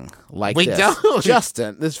 something like We this. don't.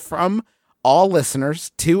 Justin, this is from all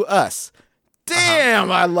listeners to us.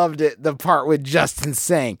 Damn, I loved it. The part with Justin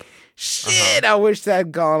saying, shit, I wish that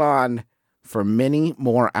had gone on for many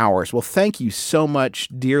more hours. Well, thank you so much,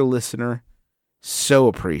 dear listener. So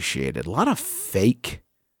appreciated. A lot of fake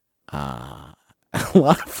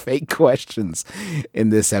questions in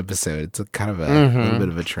this episode. It's a kind of a little bit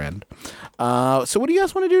of a trend. So what do you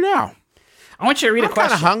guys want to do now? I want you to read a I'm kind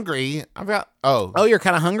question. of hungry. I've got. Oh, You're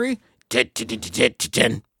kind of hungry?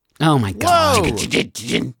 Oh my god.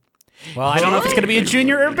 Whoa. Well, I don't know if it's gonna be a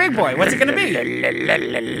junior or a big boy. What's it gonna be?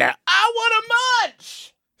 I want a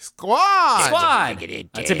munch. Squad.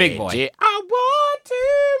 That's a big boy. I want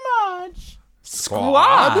too much.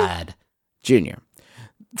 Squad. Junior.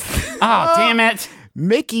 Oh, damn it.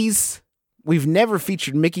 Mickey's. We've never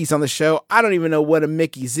featured Mickey's on the show. I don't even know what a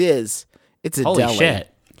Mickey's is. It's a Holy deli. shit.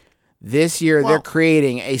 This year, they're Well-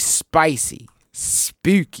 creating a spicy,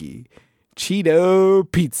 spooky Cheeto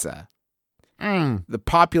pizza. The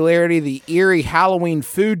popularity of the eerie Halloween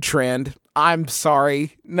food trend. I'm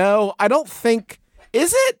sorry. No, I don't think.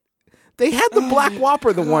 Is it? They had the Black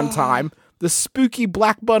Whopper the one time. The spooky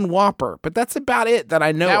Black Bun Whopper. But that's about it that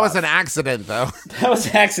I know that was of. an accident, though. That was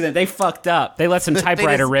an accident. They fucked up. They let some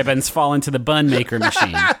typewriter just- ribbons fall into the bun maker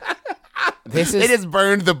machine. This They is just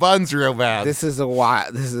burned the buns real bad. This is a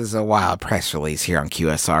wild press release here on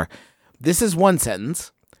QSR. This is one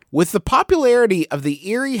sentence. With the popularity of the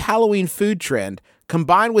eerie Halloween food trend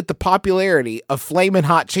combined with the popularity of Flamin'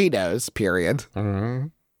 Hot Cheetos, period.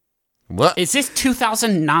 What? Is this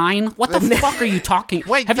 2009? What the fuck are you talking?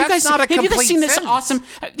 Wait, have you that's guys not a have you guys complete seen this sentence. awesome?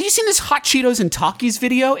 Have you seen this Hot Cheetos and Takis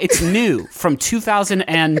video? It's new from 2000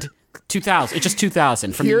 and 2000. It's just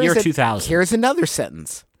 2000 from the year 2000. Here's another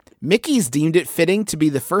sentence. Mickey's deemed it fitting to be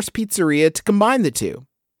the first pizzeria to combine the two.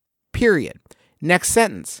 Period. Next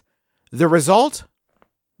sentence. The result?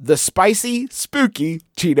 The spicy, spooky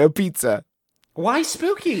Cheeto pizza. Why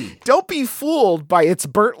spooky? Don't be fooled by its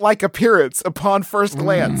burnt-like appearance upon first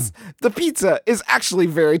glance. The pizza is actually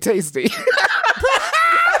very tasty.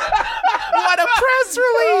 What a press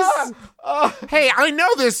release! Hey, I know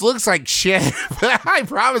this looks like shit, but I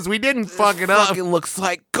promise we didn't fuck it up. Fucking looks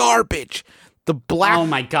like garbage. The black Oh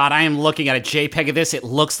my god, I am looking at a JPEG of this. It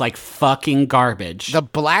looks like fucking garbage. The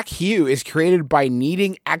black hue is created by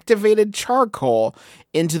kneading activated charcoal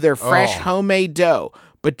into their fresh homemade dough.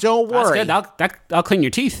 But don't That's worry. good. I'll clean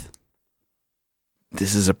your teeth.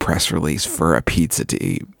 This is a press release for a pizza to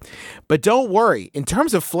eat. But don't worry. In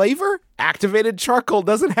terms of flavor, activated charcoal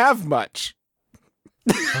doesn't have much.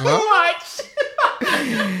 What?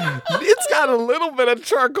 It's got a little bit of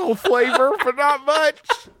charcoal flavor, but not much.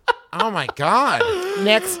 Oh my god.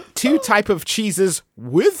 Next, two type of cheeses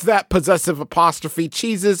with that possessive apostrophe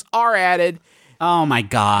cheeses are added. Oh my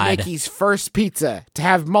god. Mickey's first pizza to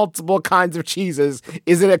have multiple kinds of cheeses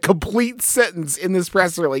is in a complete sentence in this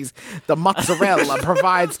press release. The mozzarella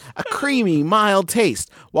provides a creamy, mild taste,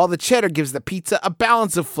 while the cheddar gives the pizza a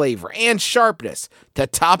balance of flavor and sharpness. To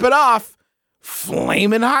top it off,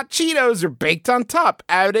 flaming hot Cheetos are baked on top,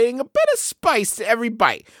 adding a bit of spice to every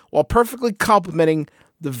bite, while perfectly complementing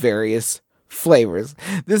the various flavors.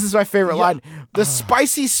 This is my favorite line. The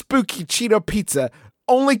spicy, spooky Cheeto pizza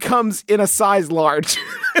only comes in a size large.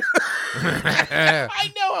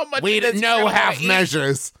 I know how much We it is didn't know you're gonna half eat.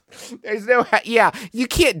 measures. There's no, you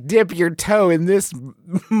can't dip your toe in this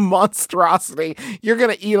monstrosity. You're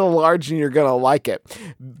going to eat a large and you're going to like it.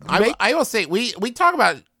 I will say, we talk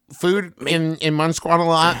about food in Munch Squad a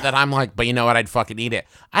lot that I'm like, but you know what? I'd fucking eat it.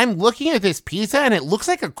 I'm looking at this pizza and it looks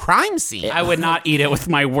like a crime scene. I would not eat it with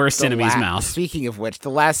my worst enemy's mouth. Speaking of which,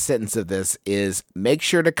 the last sentence of this is make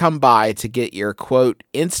sure to come by to get your quote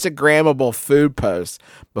Instagrammable food post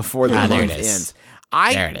before the there month it is. ends.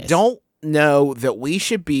 There it is. Don't know that we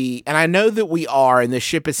should be, and I know that we are, and the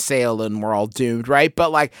ship is sailing, we're all doomed, right?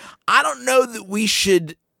 But like, I don't know that we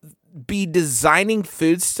should be designing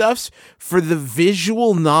foodstuffs for the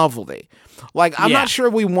visual novelty. Like, I'm not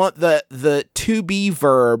sure we want the to be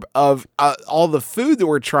verb of all the food that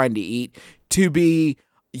we're trying to eat to be,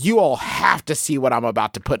 you all have to see what I'm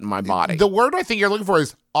about to put in my body. The word I think you're looking for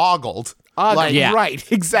is ogled. Like,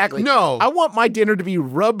 right, exactly. No. I want my dinner to be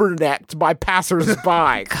rubbernecked by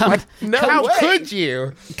passersby. How could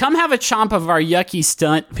you? Come have a chomp of our yucky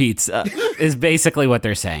stunt pizza is basically what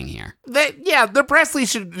they're saying here. The Presley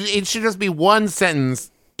should just be one sentence.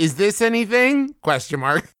 Is this anything? Question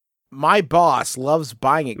mark. My boss loves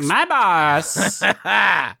buying My boss.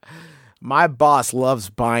 My boss loves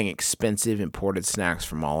buying expensive imported snacks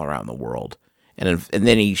from all around the world. And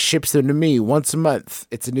then he ships them to me once a month.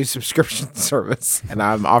 It's a new subscription service, and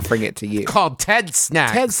I'm offering it to you. Called Ted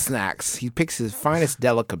Snack. Ted Snaxx. He picks his finest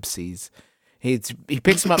delicacies. He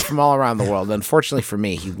picks them up from all around the world. Unfortunately for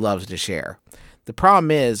me, he loves to share. The problem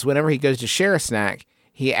is, whenever he goes to share a snack,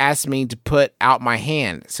 he asks me to put out my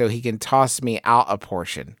hand so he can toss me out a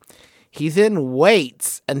portion. He then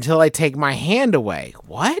waits until I take my hand away.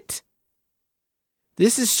 What?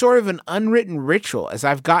 This is sort of an unwritten ritual, as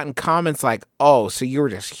I've gotten comments like, oh, so you were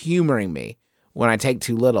just humoring me when I take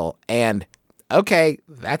too little, and okay,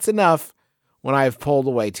 that's enough when I've pulled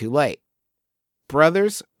away too late.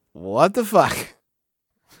 Brothers, what the fuck?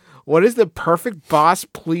 What is the perfect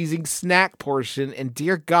boss-pleasing snack portion, and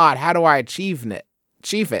dear God, how do I achieve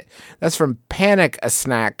it? That's from Panic a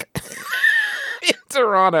Snack in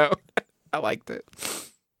Toronto. I liked it.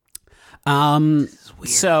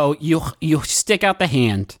 So you stick out the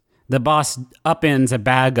hand. The boss upends a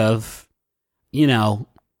bag of, German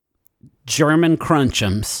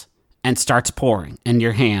crunchums and starts pouring in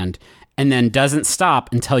your hand, and then doesn't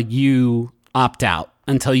stop until you opt out,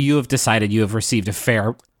 until you have decided you have received a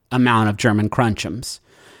fair amount of German crunchums.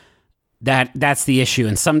 That's the issue.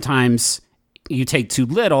 And sometimes you take too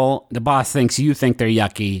little, the boss thinks you think they're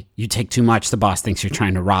yucky. You take too much, the boss thinks you're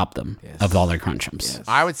trying to rob them of all their crunchums. Yes.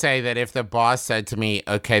 I would say that if the boss said to me,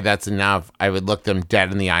 okay, that's enough, I would look them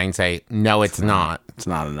dead in the eye and say, no, it's not. It's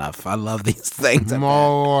not enough. I love these things.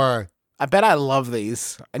 More. I bet I love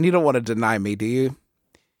these. And you don't want to deny me, do you?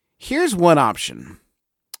 Here's one option.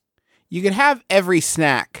 You can have every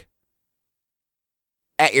snack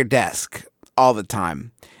at your desk all the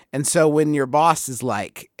time. And so when your boss is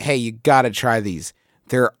like, hey, you got to try these.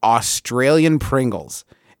 They're Australian Pringles.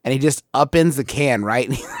 And he just upends the can, right?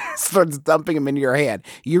 And he starts dumping them into your hand.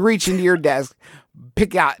 You reach into your desk,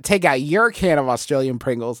 take out your can of Australian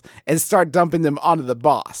Pringles and start dumping them onto the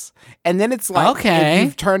boss. And then it's like, okay,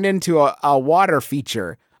 you've turned into a water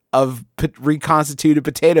feature of reconstituted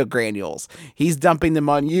potato granules. He's dumping them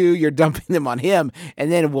on you, you're dumping them on him,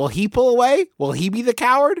 and then will he pull away? Will he be the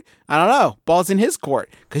coward? I don't know. Ball's in his court,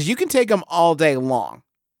 because you can take them all day long.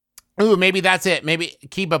 Ooh, maybe that's it. Maybe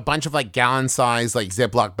keep a bunch of like gallon-sized like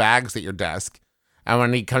Ziploc bags at your desk, and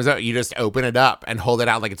when he comes out, you just open it up and hold it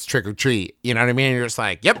out like it's trick or treat. You know what I mean? And you're just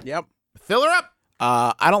like, yep, fill her up.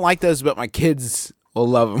 I don't like those, but my kids will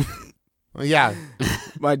love them. Well, yeah,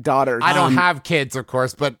 my daughters. I don't have kids, of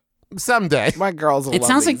course, but someday my girls will it love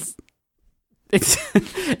sounds these.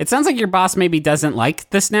 it sounds like your boss maybe doesn't like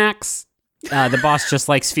the snacks. The boss just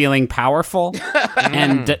likes feeling powerful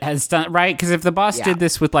and has done right. Because if the boss did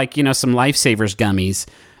this with like, some Lifesavers gummies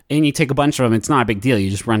and you take a bunch of them, it's not a big deal. You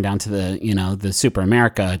just run down to the Super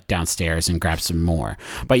America downstairs and grab some more.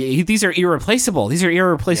 But these are irreplaceable. These are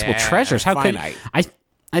irreplaceable treasures. How finite. could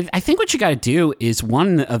I think what you got to do is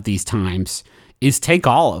one of these times is take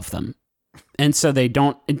all of them. And so they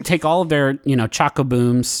don't take all of their,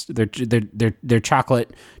 Choco-Booms, their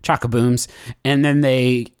chocolate Choco-Booms, and then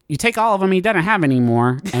you take all of them, he doesn't have any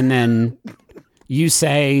more, and then you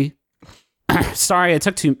say, sorry, I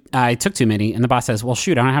took too many, and the boss says, well,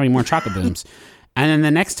 shoot, I don't have any more Choco-Booms. And then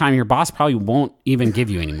the next time, your boss probably won't even give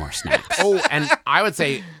you any more snacks. Oh, and I would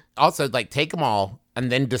say also, like, take them all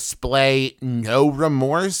and then display no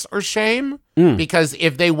remorse or shame. Because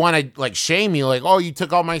if they want to like shame you, like, oh, you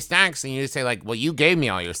took all my snacks, and you just say like, well, you gave me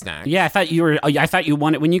all your snacks. Yeah, I thought you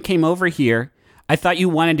wanted, when you came over here, I thought you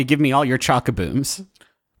wanted to give me all your Chocobooms.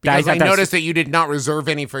 Because I noticed that you did not reserve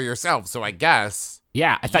any for yourself, so I guess.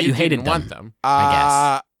 Yeah, I thought you hated didn't them. want them.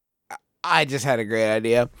 I guess. I just had a great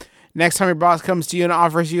idea. Next time your boss comes to you and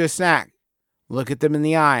offers you a snack, look at them in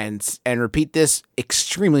the eye and repeat this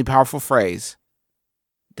extremely powerful phrase.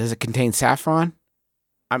 Does it contain saffron?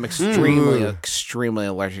 I'm extremely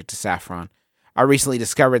allergic to saffron. I recently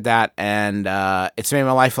discovered that, and it's made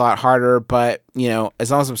my life a lot harder, but,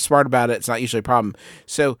 as long as I'm smart about it, it's not usually a problem.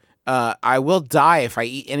 So I will die if I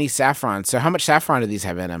eat any saffron. So how much saffron do these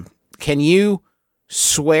have in them? Can you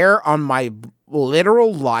swear on my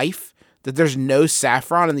literal life that there's no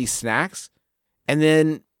saffron in these snacks? And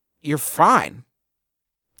then you're fine.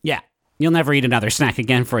 Yeah. You'll never eat another snack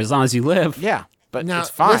again for as long as you live. Yeah, but Now, it's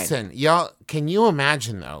fine. listen, y'all, can you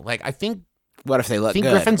imagine, though? Like, I think What if they look good?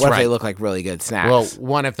 Griffin's What if they right. look like really good snacks? Well,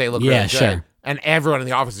 one, if they look Yeah, really good. sure. And everyone in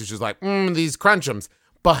the office is just like, these crunchums.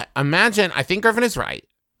 But imagine, I think Griffin is right,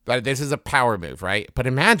 but this is a power move, right? But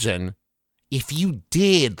imagine if you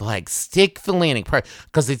did, like, stick the landing,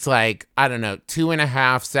 because it's like, I don't know,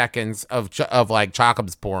 2.5 seconds of like,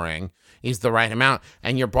 chocobs pouring is the right amount,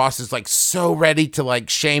 and your boss is, like, so ready to, like,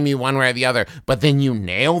 shame you one way or the other, but then you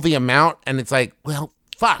nail the amount, and it's like, well,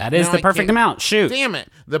 fuck. That is now the I perfect can't- amount. Shoot. Damn it.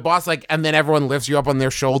 The boss, like, and then everyone lifts you up on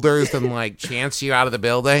their shoulders and, like, chants you out of the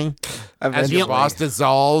building as your boss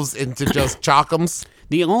dissolves into just chocums.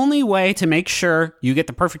 The only way to make sure you get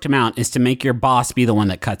the perfect amount is to make your boss be the one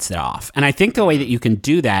that cuts it off. And I think the way that you can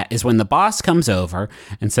do that is when the boss comes over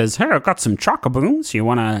and says, "Hey, I've got some Chocobooms. You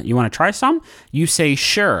wanna try some?" You say,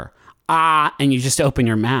 "Sure." And you just open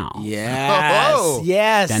your mouth. Yes. Oh.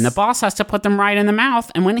 Yes. Then the boss has to put them right in the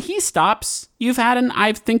mouth, and when he stops,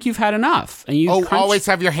 I think you've had enough. And you crunch. Always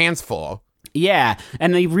have your hands full. Yeah,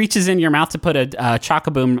 and he reaches in your mouth to put a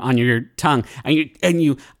Chocoboom on your tongue, and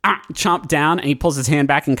you chomp down, and he pulls his hand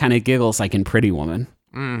back and kind of giggles like in Pretty Woman.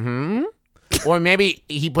 Mm-hmm. Or maybe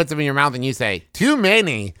he puts them in your mouth and you say, "Too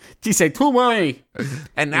many." You say, "Too many,"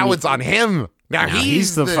 and now it's on him. Now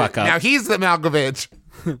he's the fuck up. Now he's the Malkovich.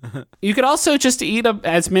 You could also just eat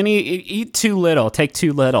eat too little, take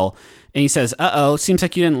too little. And he says, "Uh-oh, seems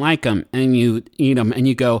like you didn't like them." And you eat them, and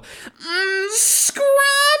you go, "Scrummy."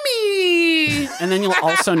 And then you'll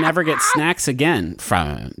also never get snacks again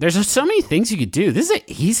from him. There's so many things you could do. This is an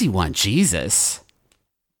easy one, Jesus.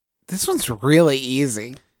 This one's really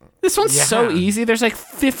easy. This one's so easy. There's like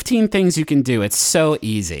 15 things you can do. It's so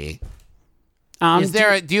easy.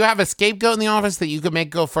 Do you have a scapegoat in the office that you could make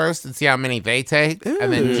go first and see how many they take?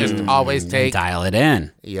 And then just always take. Dial it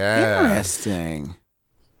in. Yeah. Interesting.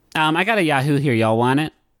 I got a Yahoo here. Y'all want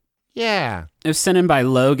it? Yeah. It was sent in by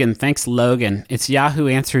Logan. Thanks, Logan. It's Yahoo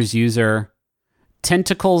Answers user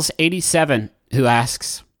Tentacles87 who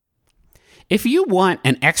asks, if you want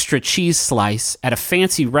an extra cheese slice at a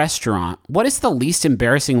fancy restaurant, what is the least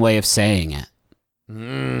embarrassing way of saying it?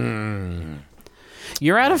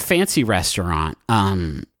 You're at a fancy restaurant,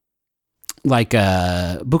 like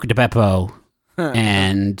Buca de Beppo,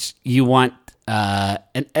 and you want I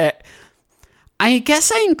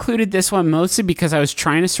guess I included this one mostly because I was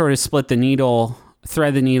trying to sort of thread the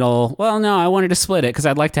needle. Well, no, I wanted to split it because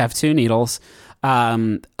I'd like to have two needles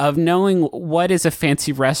of knowing what is a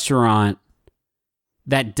fancy restaurant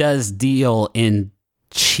that does deal in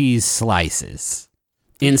cheese slices.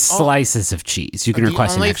 In slices of cheese, you can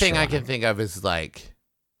request an extra. The only thing I can think of is like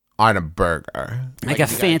on a burger, like a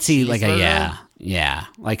fancy, like a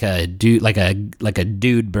like a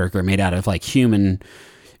dude burger made out of like human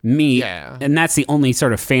meat, and that's the only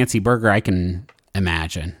sort of fancy burger I can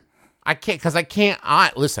imagine. I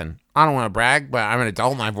can't. Listen, I don't want to brag, but I'm an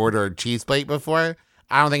adult and I've ordered a cheese plate before.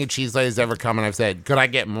 I don't think a cheese plate has ever come and I've said, could I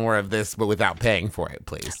get more of this, but without paying for it,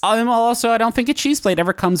 please? Also, I don't think a cheese plate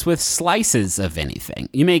ever comes with slices of anything.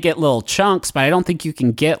 You may get little chunks, but I don't think you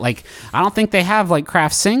can get, I don't think they have,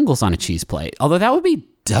 Kraft singles on a cheese plate. Although that would be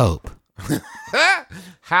dope.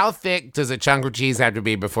 How thick does a chunk of cheese have to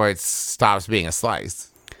be before it stops being a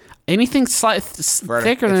slice? Anything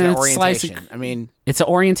thicker than a slice. I mean, it's an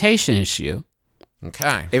orientation issue.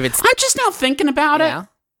 Okay. If it's, I'm just now thinking about it.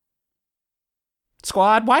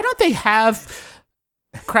 Squad, why don't they have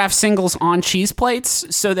Kraft singles on cheese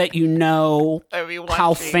plates so that you know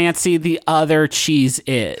how fancy the other cheese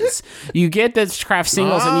is. You get the Kraft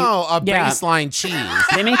singles and baseline cheese.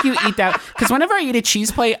 They make you eat that because whenever I eat a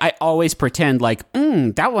cheese plate, I always pretend like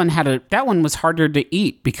that one was harder to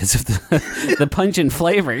eat because of the pungent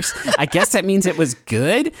flavors. I guess that means it was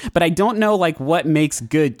good, but I don't know like what makes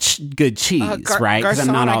good cheese, right? Because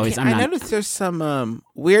I'm not always. I noticed there's some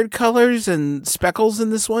weird colors and speckles in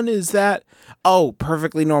this one. Is that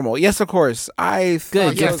perfectly normal? Yes, of course.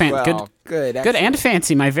 Good and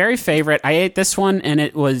fancy. My very favorite. I ate this one and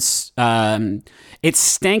it was it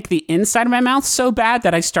stank the inside of my mouth so bad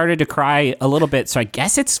that I started to cry a little bit. So I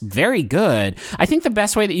guess it's very good. I think the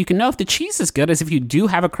best way that you can know if the cheese is good is if you do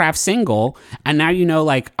have a Kraft single and now you know,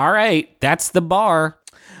 like, all right, that's the bar.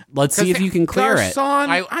 Let's see if you can clear it.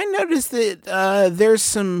 I noticed that there's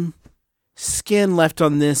some skin left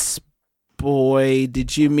on this boy.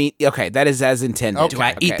 Did you mean? Okay, that is as intended. Okay. Do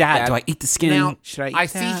I eat that? Do I eat the skin? Now, should I eat I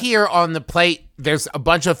that? see here on the plate, there's a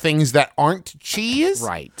bunch of things that aren't cheese.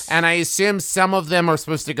 Right. And I assume some of them are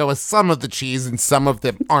supposed to go with some of the cheese and some of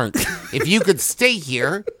them aren't. If you could stay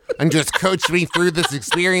here and just coach me through this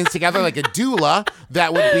experience together like a doula,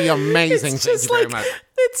 that would be amazing. Thank you very much.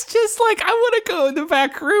 It's just like, I want to go in the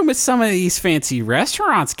back room of some of these fancy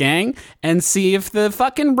restaurants, gang, and see if the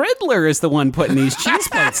fucking Riddler is the one putting these cheese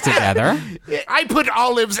plates together. I put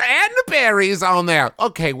olives and berries on there.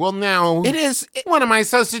 Okay, well now, It is. what am I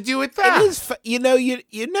supposed to do with that? It is.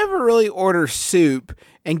 You never really order soup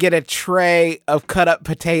and get a tray of cut up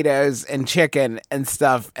potatoes and chicken and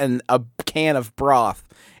stuff and a can of broth,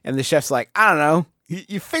 and the chef's like, I don't know.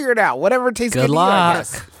 You figure it out. Whatever tastes good to you, I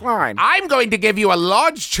guess. Fine. I'm going to give you a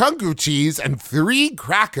large chunk of cheese and 3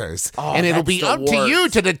 crackers, and it'll that's be the up to you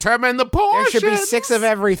worst. to determine the There portion. should be 6 of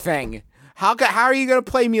everything. How are you going to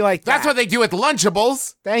play me like that? That's what they do with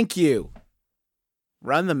Lunchables. Thank you.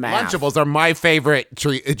 Run the math. Lunchables are my favorite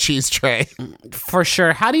cheese tray. For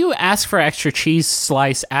sure. How do you ask for extra cheese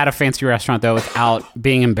slice at a fancy restaurant, though, without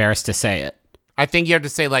being embarrassed to say it? I think you have to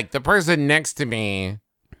say, like, the person next to me,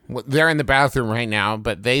 they're in the bathroom right now,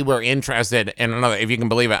 but they were interested in another, if you can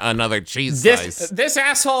believe it, another cheese slice. This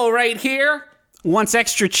asshole right here wants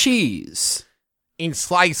extra cheese. In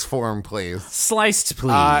slice form, please. Sliced,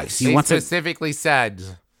 please. They specifically said.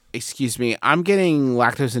 Excuse me. I'm getting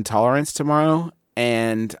lactose intolerance tomorrow,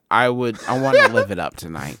 and I want to live it up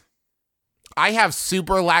tonight. I have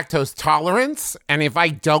super lactose tolerance, and if I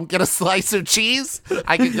don't get a slice of cheese,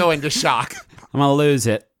 I could go into shock. I'm going to lose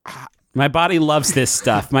it. My body loves this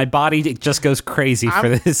stuff. My body just goes crazy for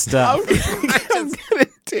this stuff.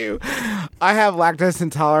 I have lactose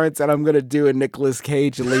intolerance, and I'm gonna do a Nicolas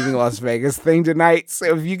Cage and Leaving Las Vegas thing tonight.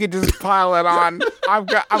 So if you could just pile it on, I'm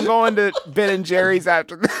going to Ben and Jerry's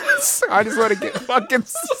after this. I just want to get fucking.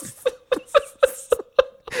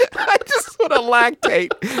 I just want to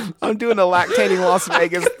lactate. I'm doing a lactating Las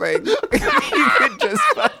Vegas thing. You could just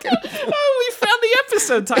fucking. Oh, we found the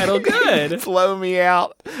episode title. Good. Blow me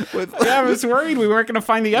out with. Yeah, I was worried we weren't going to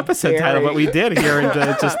find the episode title, but we did here in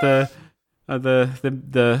just the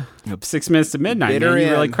 6 minutes to midnight. Bitter Man,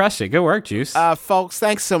 you really end. crushed it. Good work, Juice. Folks,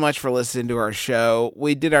 thanks so much for listening to our show.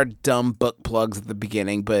 We did our dumb book plugs at the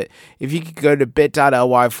beginning, but if you could go to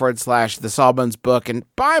bit.ly/The Sawbones Book and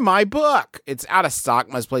buy my book. It's out of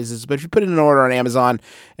stock most places, but if you put in an order on Amazon,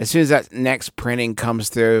 as soon as that next printing comes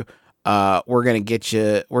through, we're gonna get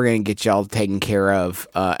y'all taken care of.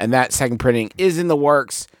 And that second printing is in the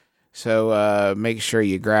works. So make sure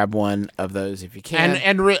you grab one of those if you can.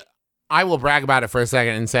 I will brag about it for a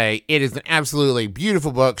second and say it is an absolutely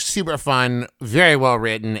beautiful book, super fun, very well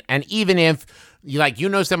written. And even if you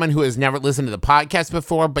know someone who has never listened to the podcast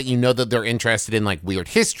before, but you know that they're interested in like weird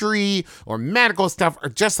history or medical stuff or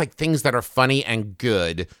just like things that are funny and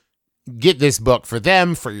good, get this book for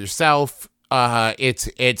them, for yourself.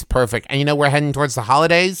 It's perfect. And we're heading towards the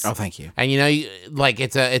holidays. Oh, thank you. And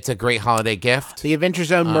it's a great holiday gift. The Adventure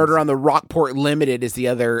Zone Murder on the Rockport Limited is the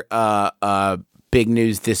other big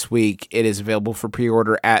news this week. It is available for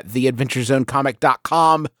pre-order at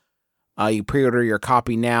theadventurezonecomic.com. You pre-order your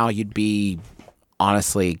copy now. You'd be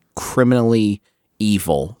honestly criminally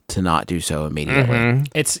evil to not do so immediately.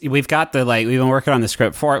 Mm-hmm. We've got we've been working on the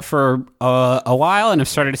script for it for a while, and I've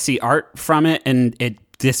started to see art from it, and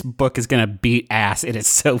this book is gonna beat ass. It is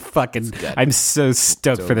so fucking. I'm so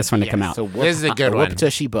stoked for this one to come out. So this is a good one.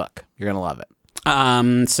 Tushy book. You're gonna love it.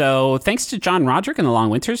 So thanks to John Roderick and the Long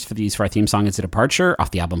Winters for the use of our theme song It's a Departure off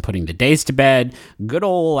the album Putting the Days to Bed. Good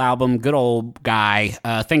old album, good old guy.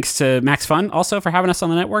 Thanks to Max Fun also for having us on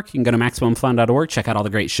the network. You can go to MaximumFun.org, check out all the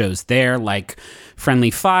great shows there like Friendly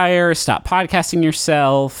Fire, Stop Podcasting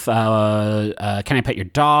Yourself, Can I Pet Your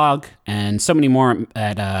Dog, and so many more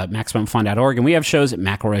at MaximumFun.org. And we have shows at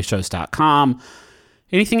McElroyShows.com.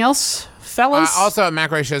 Anything else, fellas? Also at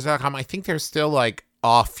McElroyShows.com, I think there's still like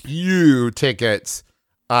a few tickets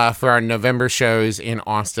for our November shows in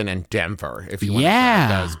Austin and Denver. If you want to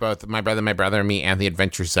try those, both My Brother, Me, and The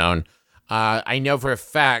Adventure Zone. I know for a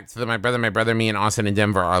fact that My Brother, Me, and Austin and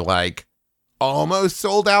Denver are like almost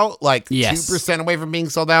sold out, like 2% away from being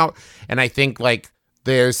sold out. And I think like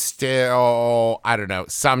there's still, I don't know,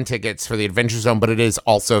 some tickets for The Adventure Zone, but it is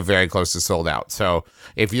also very close to sold out. So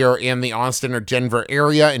if you're in the Austin or Denver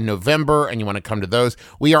area in November and you want to come to those,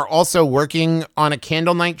 we are also working on a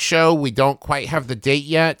candle night show. We don't quite have the date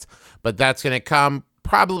yet, but that's going to come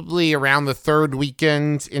probably around the third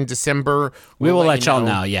weekend in December. We will let y'all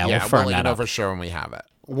know. Yeah, we'll firm let that you know up for sure when we have it.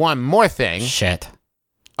 One more thing. Shit.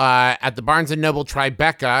 At the Barnes & Noble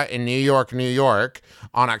Tribeca in New York,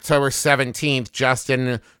 on October 17th,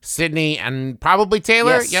 Justin, Sydney, and probably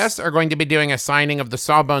Taylor, are going to be doing a signing of the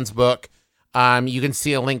Sawbones book. You can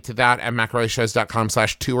see a link to that at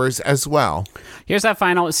McElroyShows.com/tours as well. Here's that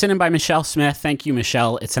final. It's sent in by Michelle Smith. Thank you,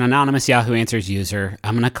 Michelle. It's an anonymous Yahoo Answers user.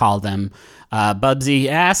 I'm going to call them. Bubsy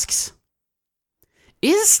asks,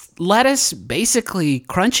 is lettuce basically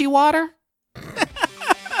crunchy water?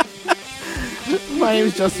 My name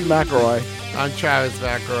is Justin McElroy. I'm Travis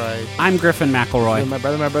McElroy. I'm Griffin McElroy. And my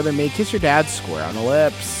brother, me. Kiss your dad square on the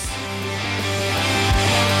lips.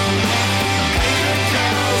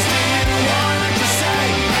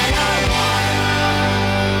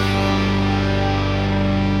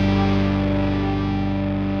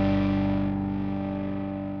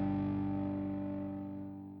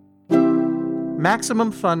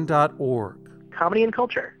 MaximumFun.org. Comedy and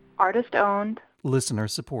culture. Artist owned. Listener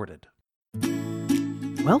supported.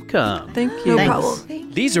 Welcome. Thank you. No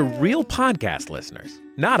problem. These are real podcast listeners,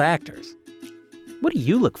 not actors. What do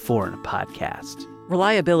you look for in a podcast?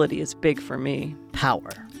 Reliability is big for me.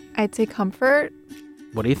 Power. I'd say comfort.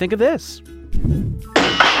 What do you think of this?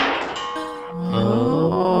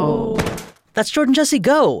 Oh. That's Jordan Jesse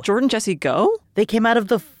Go. Jordan Jesse Go? They came out of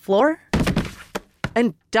the floor?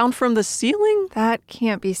 And down from the ceiling? That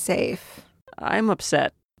can't be safe. I'm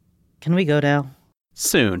upset. Can we go now?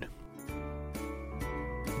 Soon.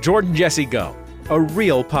 Jordan Jesse Go, a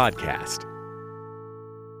real podcast.